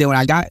 And then when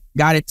I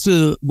got it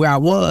to where I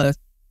was,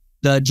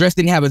 the dress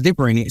didn't have a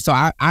zipper in it. So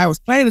I was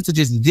planning to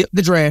just zip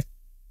the dress,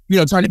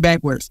 turn it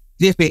backwards,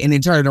 zip it, and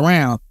then turn it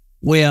around.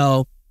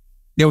 Well,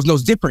 there was no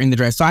zipper in the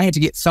dress. So I had to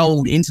get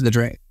sewed into the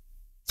dress.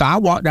 So I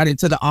walked out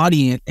into the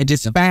audience and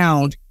just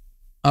found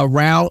a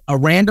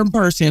random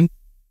person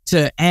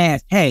to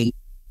ask, hey,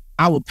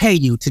 I will pay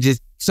you to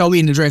just sew me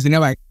in the dress. And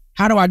they're like,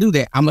 how do I do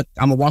that? I'm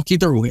gonna walk you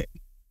through it.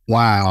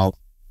 Wow.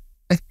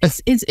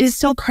 It's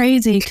so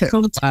crazy.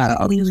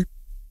 Wow.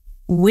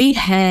 We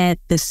had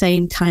the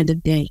same kind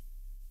of day.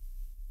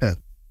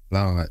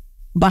 Lord.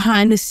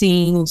 Behind the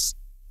scenes,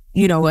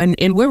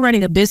 and we're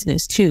running a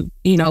business too.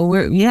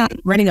 We're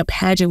running a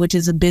pageant, which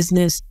is a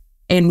business,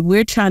 and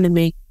we're trying to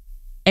make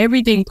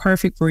everything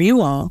perfect for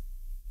you all.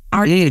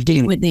 Our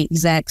team with the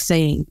exact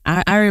same.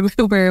 I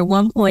remember at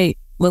one point,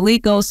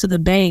 Malik goes to the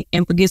bank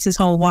and forgets his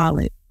whole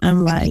wallet.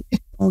 I'm like,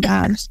 oh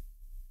gosh.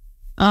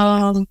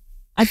 God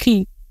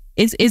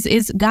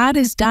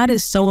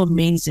is so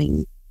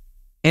amazing.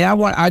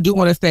 And I do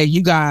want to say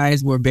you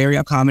guys were very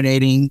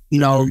accommodating,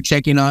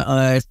 checking on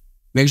us,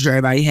 making sure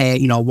everybody had,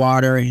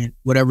 water and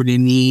whatever they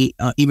need,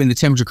 even the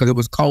temperature, because it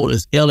was cold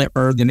as hell at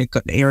first, then they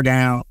cut the air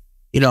down.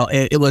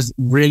 It was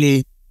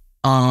really,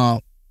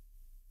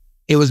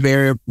 it was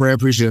very, very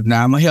appreciative.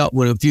 Now I'm gonna help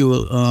with a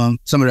few,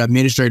 some of the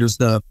administrative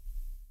stuff.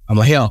 I'm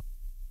gonna help.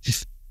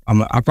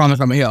 I promise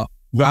I'm gonna help.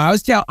 But I'm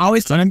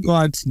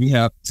glad to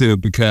help too,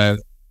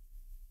 because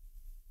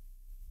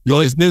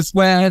yours this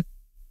way,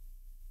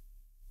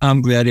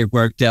 I'm glad it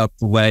worked out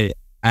the way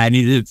I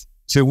needed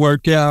to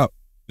work out.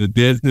 The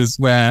business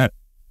way,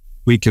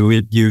 we can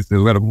use a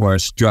little more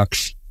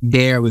structure.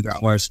 There we go.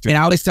 More structure. And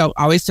I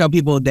always tell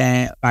people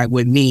that, like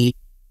with me,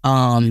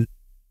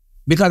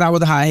 because I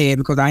was a hothead,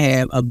 because I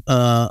have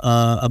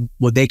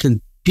what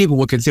people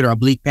would consider a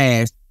bleak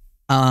past.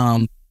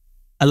 A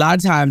lot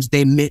of times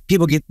they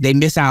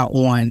miss out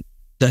on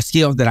the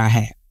skills that I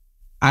have.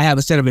 I have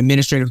a set of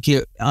administrative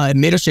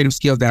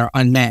skills that are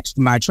unmatched.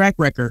 My track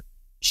record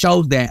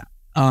shows that.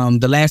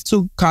 The last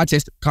 2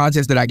 contests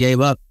that I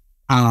gave up,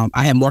 I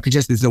had more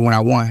contestants than when I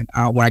won.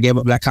 When I gave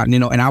up Black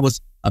Continental, and I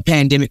was a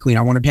pandemic queen.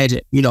 I won a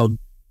pageant,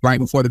 right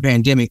before the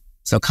pandemic.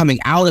 So coming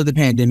out of the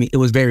pandemic, it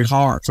was very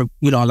hard for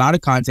a lot of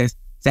contests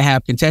to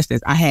have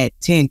contestants. I had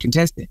 10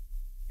 contestants,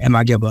 and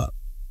I give up.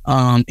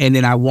 And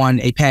then I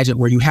won a pageant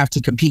where you have to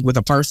compete with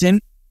a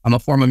person. I'm a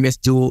former Miss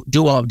Duo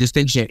of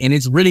Distinction, and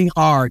it's really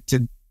hard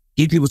to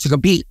get people to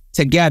compete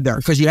together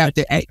because you have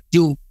to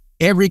do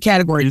every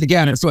category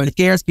together. So it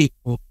scares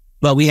people.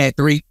 But we had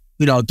 3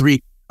 duos.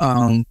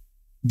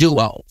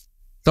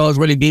 So it's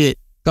really good.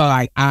 So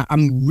like,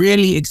 I'm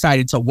really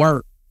excited to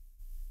work.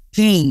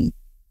 Team,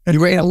 are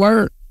you ready to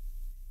work?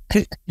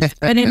 But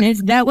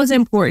that was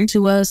important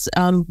to us,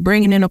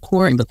 bringing in a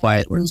court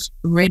that was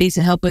ready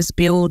to help us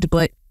build.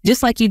 But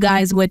just like you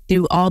guys went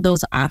through all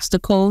those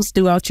obstacles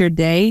throughout your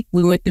day,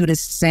 we went through the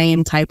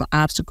same type of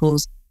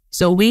obstacles.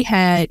 So we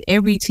had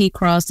every T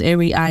crossed,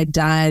 every I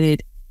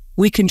dotted.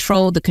 We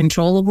controlled the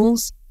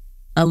controllables.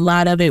 A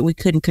lot of it we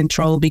couldn't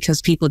control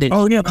because people didn't.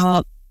 Oh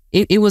yeah.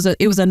 It was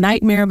a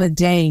nightmare of a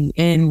day.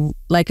 And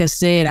like I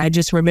said, I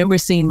just remember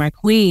seeing my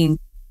queen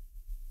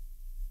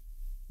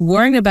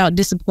worrying about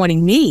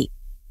disappointing me.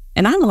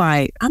 And I'm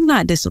like, I'm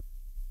not disappointed.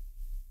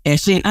 And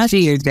she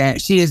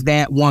is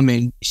that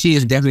woman. She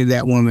is definitely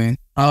that woman.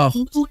 Oh,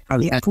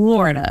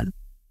 Florida.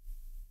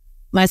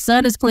 My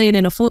son is playing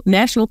in a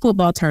national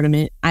football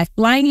tournament. I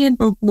fly in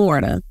from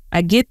Florida.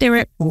 I get there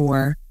at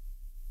 4.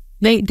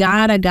 Thank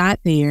God I got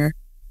there,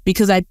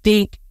 because I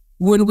think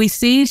when we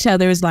see each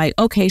other, it's like,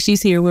 okay,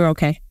 she's here, we're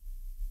okay.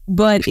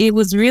 but it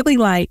was really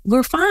like,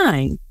 we're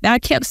fine. I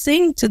kept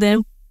saying to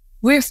them,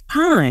 we're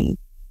fine.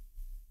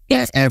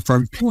 And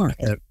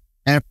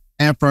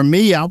for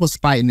me, I was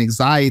fighting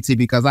anxiety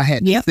because I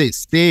had to sit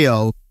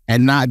still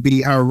and not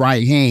be her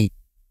right hand.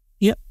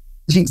 Yep.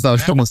 So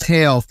it was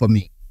hell for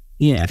me.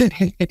 Yeah.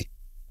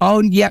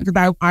 Oh, yeah,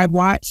 because I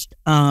watched,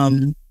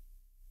 I'm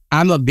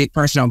a big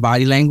person on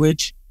body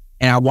language,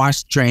 and I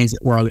watched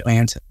TRANSworld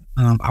Atlanta.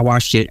 I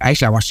watched it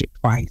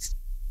twice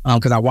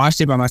because I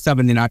watched it by myself,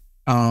 and then I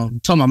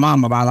told my mom,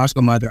 my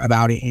biological mother,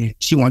 about it, and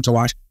she wanted to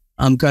watch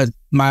because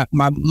my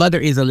mother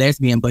is a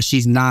lesbian, but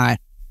she's not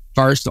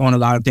versed on a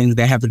lot of things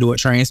that have to do with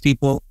trans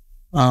people.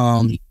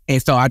 And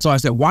so I told her, I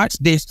said, watch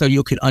this so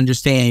you can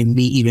understand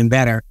me even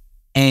better.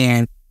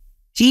 And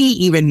she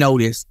even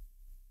noticed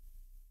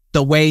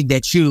the way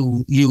that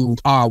you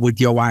are with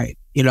your wife,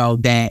 you know,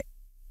 that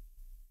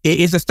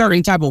it's a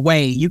certain type of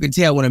way you can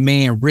tell when a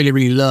man really,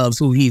 really loves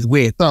who he's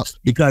with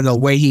because of the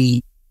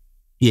way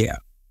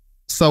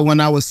So when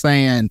I was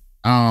saying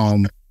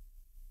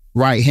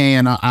right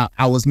hand,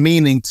 I was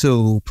meaning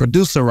to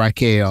producer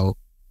Raquel.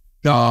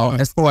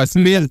 As far as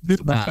men,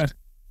 but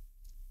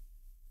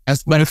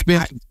that's more.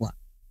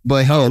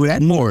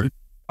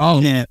 Oh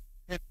yeah,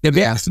 the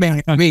best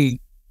man for me.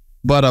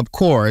 But of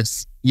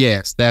course,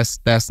 yes,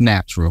 that's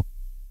natural.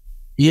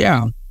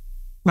 Yeah,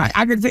 like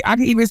I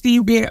can even see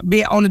you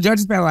be on the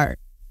judge's panel. Like,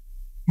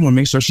 I want to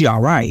make sure she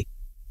all right.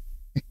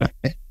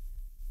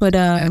 But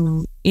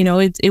you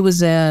know,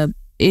 the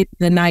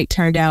night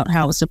turned out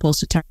how it was supposed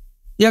to turn.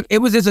 Yeah, it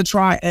was just a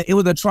try. It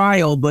was a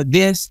trial, but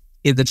this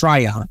is the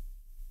trial.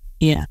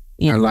 Yeah.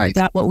 You know,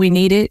 got what we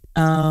needed.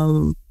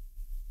 You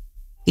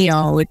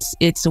know,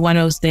 it's one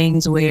of those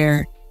things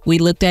where we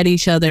looked at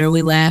each other and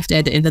we laughed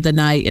at the end of the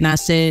night, and I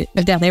said,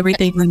 "I got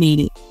everything we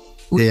needed."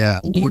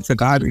 What's the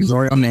God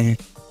glory on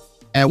that?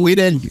 And we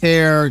didn't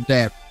care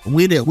that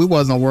we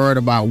wasn't worried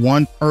about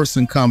one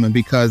person coming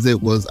because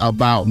it was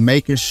about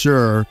making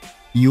sure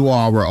you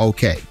all were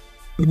okay.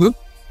 Mm-hmm.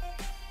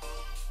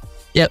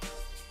 Yep.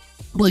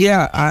 Well,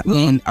 yeah,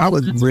 I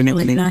was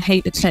brilliant. And I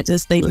hate to cut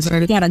this thing.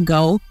 We gotta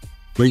go.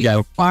 We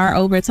go far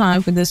over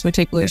time for this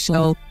particular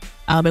show,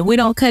 and we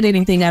don't cut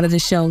anything out of the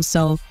show.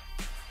 So,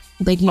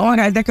 I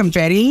got that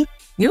confetti.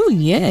 Oh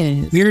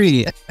yes,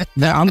 period.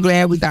 Now I'm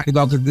glad we got to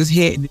go because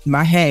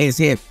my head is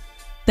hit.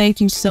 Thank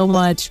you so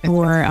much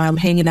for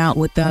hanging out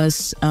with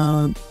us.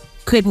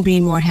 Couldn't be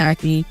more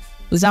happy.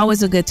 It was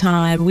always a good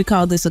time. We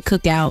call this a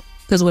cookout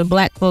because when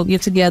Black folk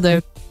get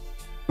together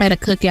at a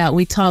cookout,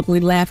 we talk,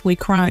 we laugh, we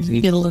cry, we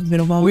get a little bit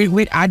of all.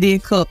 I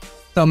did cook,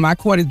 so my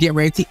quarters get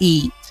ready to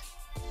eat.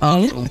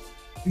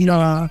 You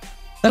know,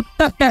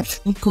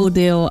 cool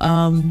deal.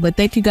 But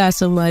thank you guys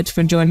so much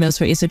for joining us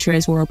for It's a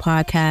TRANSworld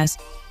podcast.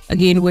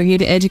 Again, we're here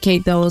to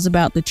educate those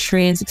about the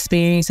trans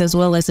experience as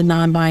well as the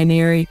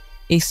non-binary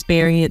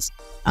experience.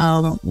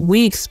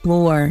 We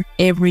explore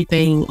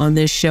everything on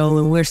this show,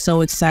 and we're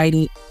so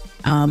excited.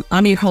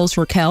 I'm your host,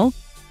 Raquel.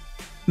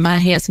 My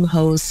handsome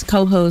host,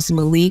 co-host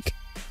Malik.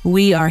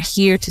 We are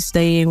here to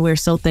stay, and we're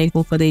so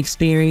thankful for the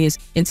experience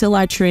until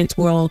our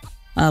TRANSworld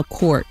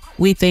Court.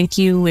 We thank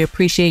you. We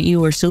appreciate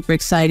you. We're super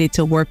excited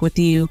to work with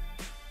you.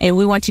 And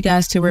we want you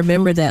guys to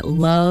remember that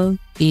love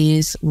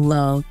is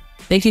love.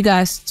 Thank you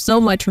guys so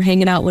much for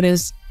hanging out with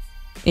us.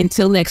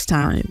 Until next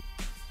time.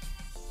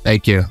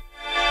 Thank you.